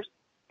numbers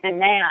than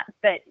that.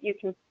 But you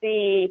can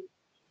see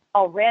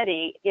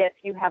already, if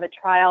you have a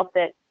trial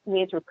that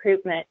needs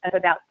recruitment of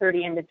about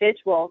 30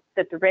 individuals,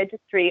 that the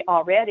registry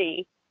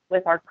already,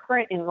 with our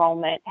current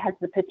enrollment, has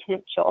the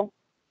potential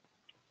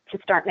to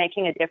start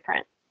making a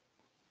difference.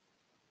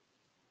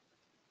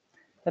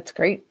 That's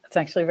great. That's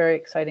actually very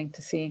exciting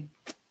to see.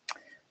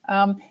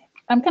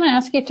 I'm going to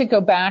ask you to go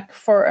back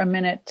for a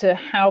minute to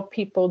how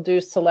people do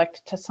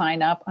select to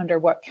sign up under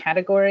what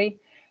category.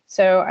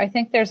 So I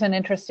think there's an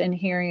interest in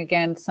hearing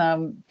again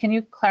can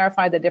you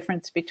clarify the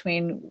difference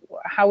between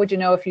how would you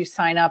know if you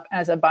sign up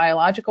as a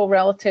biological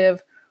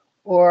relative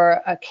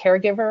or a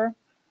caregiver?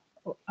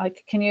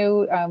 Can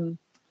you,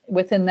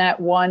 within that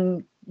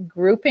one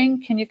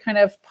grouping, can you kind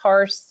of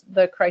parse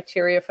the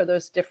criteria for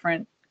those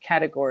different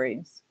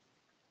categories?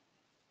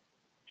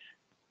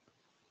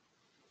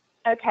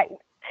 Okay,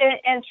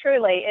 and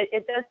truly,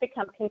 it does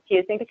become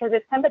confusing because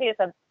if somebody is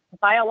a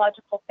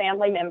biological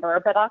family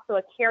member but also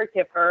a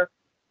caregiver,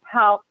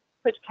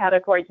 which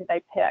category do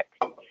they pick?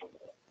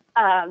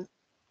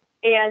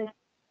 And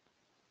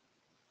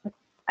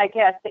I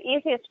guess the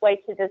easiest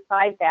way to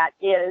decide that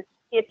is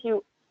if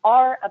you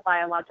are a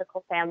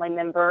biological family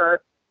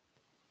member,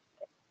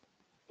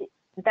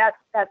 that's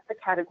the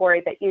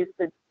category that you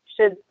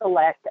should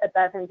select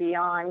above and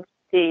beyond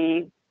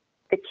the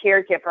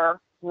caregiver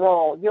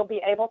role. You'll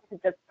be able to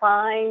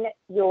define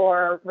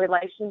your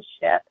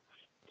relationship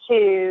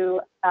to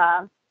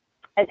an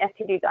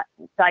FTD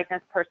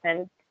diagnosed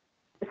person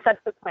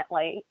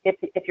subsequently.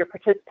 If you're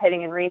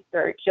participating in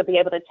research, you'll be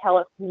able to tell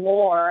us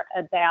more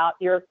about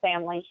your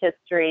family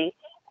history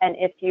and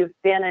if you've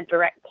been a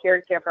direct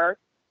caregiver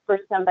for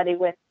somebody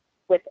with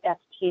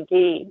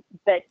FTD.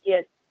 But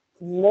it's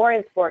more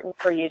important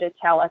for you to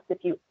tell us if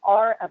you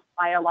are a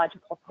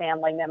biological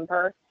family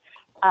member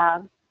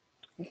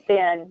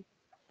than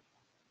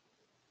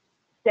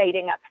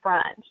stating up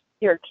front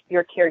your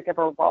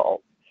caregiver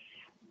role.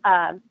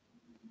 So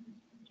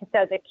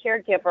the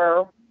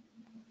caregiver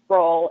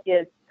role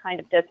is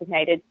kind of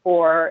designated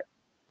for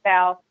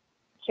spouse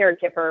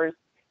caregivers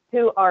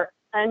who are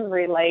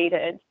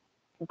unrelated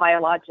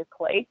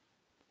biologically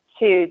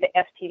to the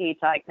FTD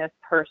diagnosed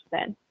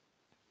person.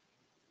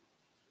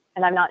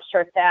 And I'm not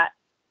sure if that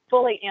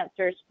fully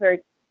answers the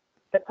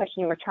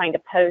question you were trying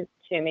to pose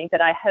to me, but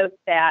I hope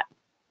that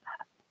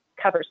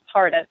covers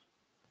part of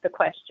the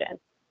question.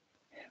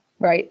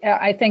 Right,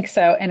 I think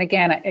so. And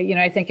again,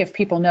 I think if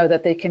people know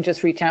that they can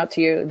just reach out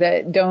to you,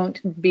 that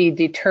don't be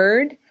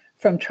deterred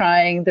from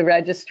trying the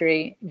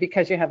registry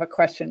because you have a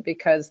question,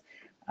 because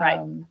right.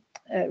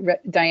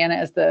 Dianna,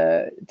 as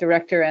the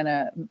director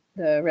and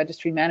the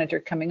registry manager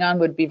coming on,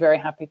 would be very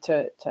happy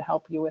to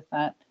help you with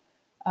that.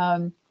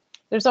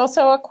 There's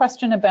also a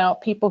question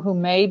about people who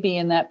may be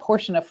in that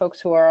portion of folks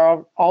who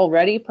are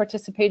already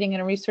participating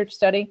in a research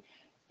study.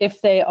 If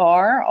they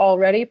are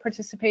already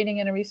participating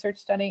in a research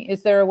study,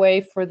 is there a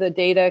way for the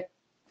data,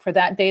 for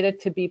that data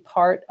to be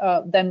part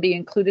of, then be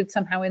included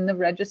somehow in the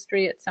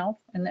registry itself,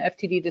 in the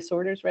FTD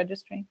Disorders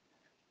Registry?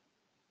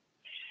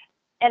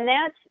 And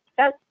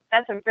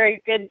that's a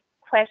very good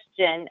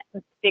question,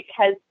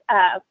 because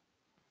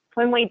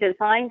when we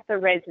designed the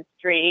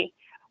registry,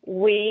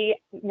 we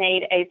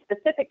made a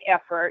specific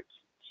effort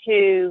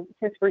to,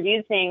 since we're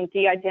using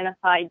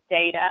de-identified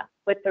data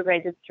with the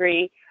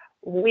registry,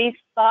 we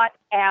sought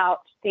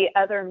out the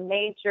other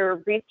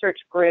major research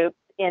groups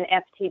in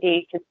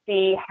FTD to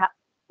see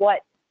what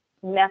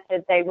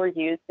method they were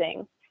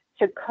using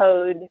to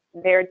code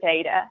their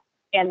data.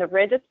 And the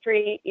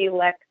registry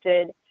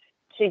elected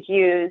to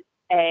use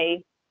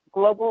a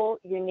global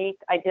unique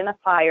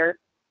identifier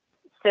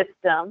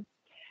system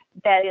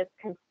that is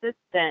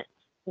consistent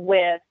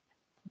with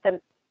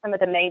some of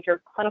the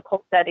major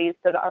clinical studies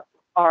that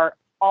are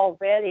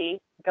already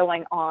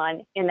going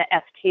on in the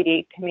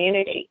FTD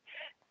community.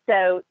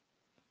 So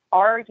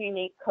our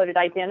unique coded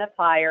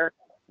identifier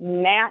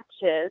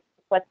matches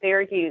what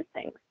they're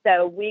using.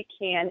 So we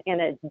can,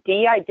 in a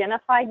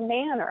de-identified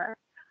manner,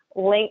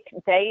 link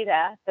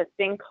data that's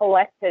being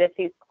collected at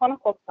these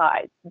clinical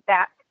sites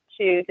back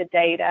to the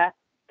data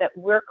that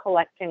we're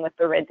collecting with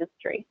the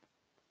registry.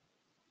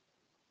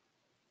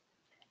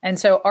 And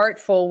so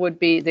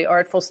the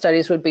artful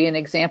studies would be an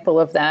example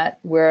of that,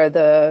 where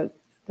the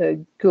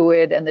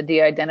GUID and the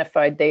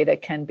de-identified data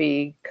can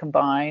be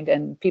combined,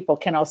 and people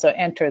can also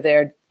enter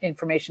their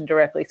information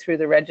directly through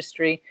the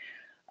registry.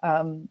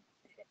 And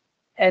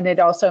it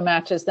also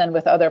matches then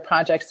with other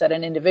projects that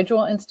an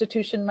individual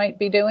institution might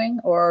be doing,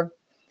 or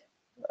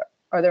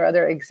are there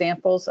other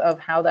examples of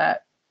how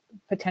that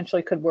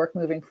potentially could work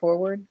moving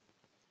forward?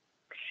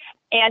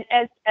 And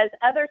as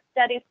other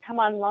studies come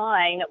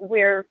online,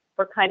 we're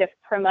kind of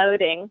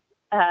promoting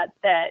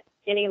that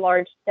any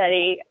large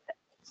study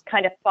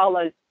kind of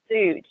follows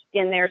suit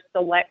in their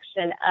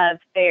selection of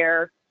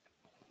their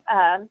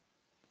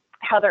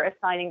how they're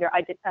assigning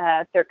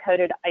their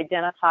coded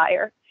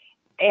identifier,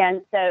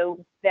 and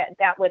so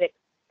that would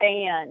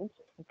expand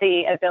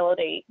the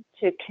ability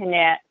to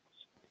connect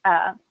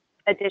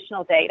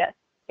additional data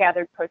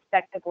gathered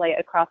prospectively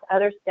across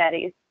other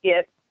studies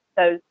if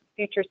those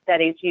future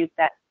studies use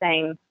that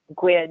same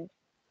GUID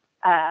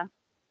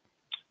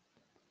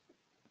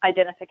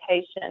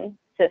identification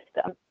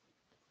system.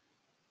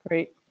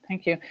 Great,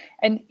 thank you.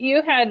 And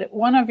you had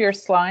one of your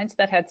slides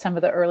that had some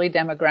of the early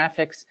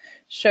demographics,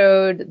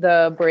 showed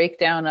the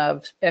breakdown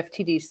of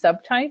FTD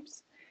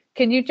subtypes.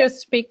 Can you just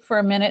speak for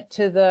a minute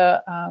to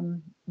the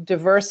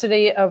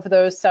diversity of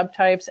those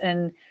subtypes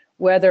and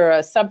whether a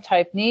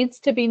subtype needs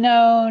to be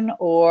known,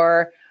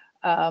 or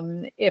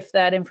if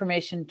that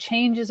information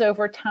changes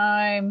over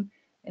time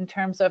in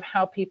terms of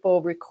how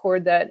people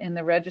record that in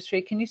the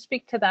registry? Can you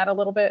speak to that a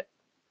little bit?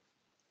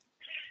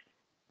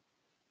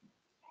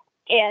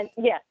 And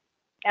yes,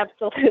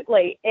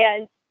 absolutely.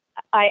 And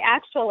I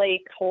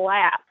actually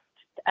collapsed,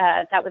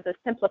 that was a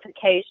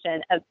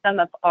simplification of some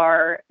of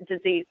our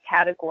disease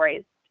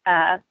categories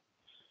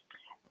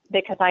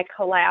because I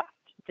collapsed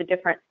the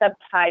different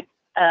subtypes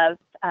of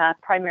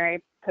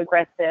primary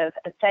progressive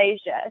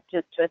aphasia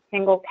just to a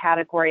single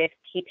category of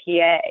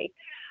TPA.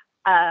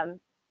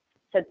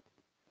 So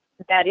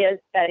that is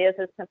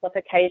a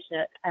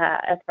simplification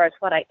as far as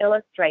what I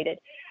illustrated.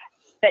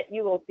 But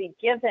you will be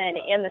given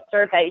in the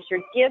surveys,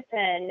 you're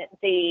given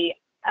the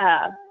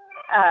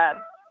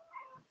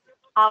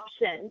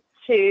option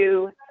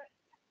to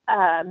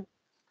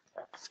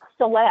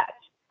select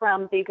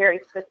from the very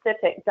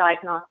specific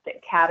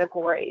diagnostic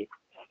categories.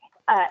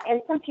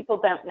 And some people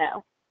don't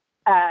know.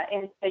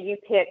 And so you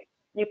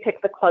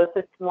pick the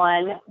closest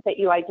one that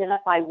you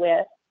identify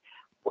with.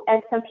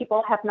 And some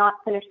people have not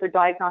finished their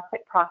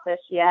diagnostic process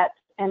yet,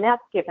 and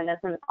that's given as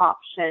an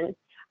option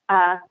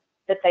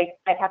that they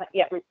haven't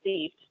yet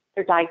received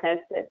their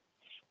diagnosis.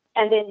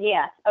 And then,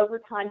 yes,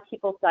 over time,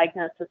 people's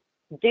diagnoses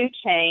do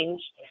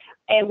change,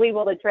 and we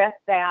will address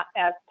that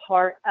as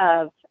part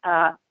of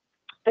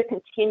the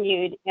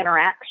continued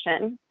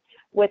interaction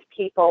with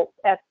people,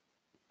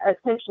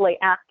 essentially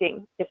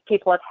asking if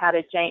people have had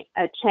a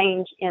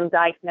change in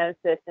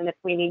diagnosis and if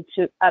we need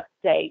to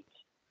update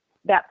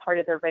that part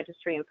of their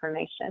registry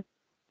information.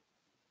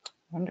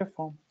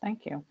 Wonderful,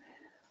 thank you.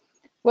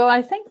 Well,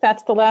 I think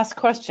that's the last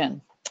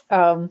question.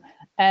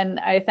 And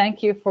I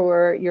thank you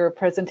for your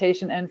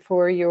presentation and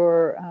for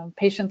your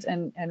patience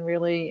and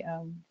really,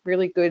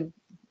 really good,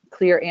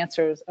 clear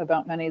answers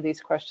about many of these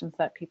questions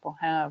that people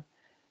have.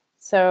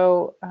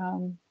 So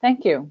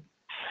thank you.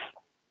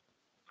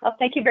 Well,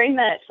 thank you very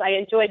much. I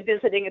enjoyed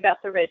visiting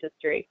about the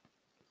registry.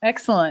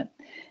 Excellent.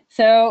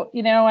 So,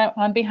 you know,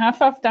 on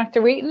behalf of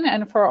Dr. Wheaton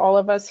and for all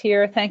of us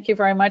here, thank you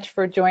very much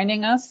for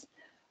joining us.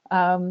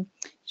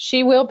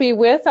 She will be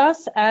with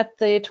us at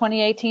the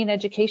 2018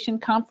 Education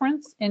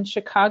Conference in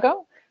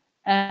Chicago,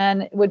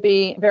 and would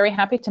be very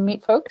happy to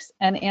meet folks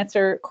and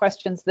answer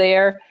questions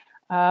there,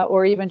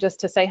 or even just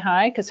to say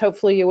hi, because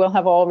hopefully you will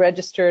have all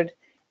registered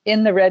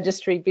in the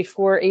registry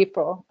before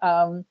April.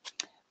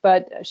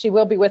 But she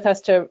will be with us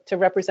to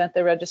represent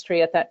the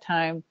registry at that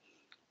time.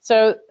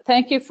 So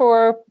thank you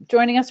for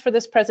joining us for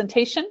this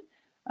presentation.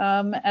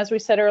 As we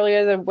said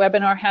earlier, the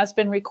webinar has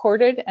been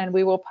recorded, and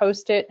we will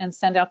post it and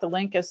send out the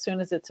link as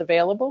soon as it's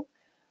available.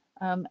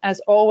 As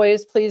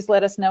always, please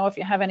let us know if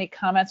you have any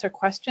comments or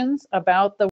questions about the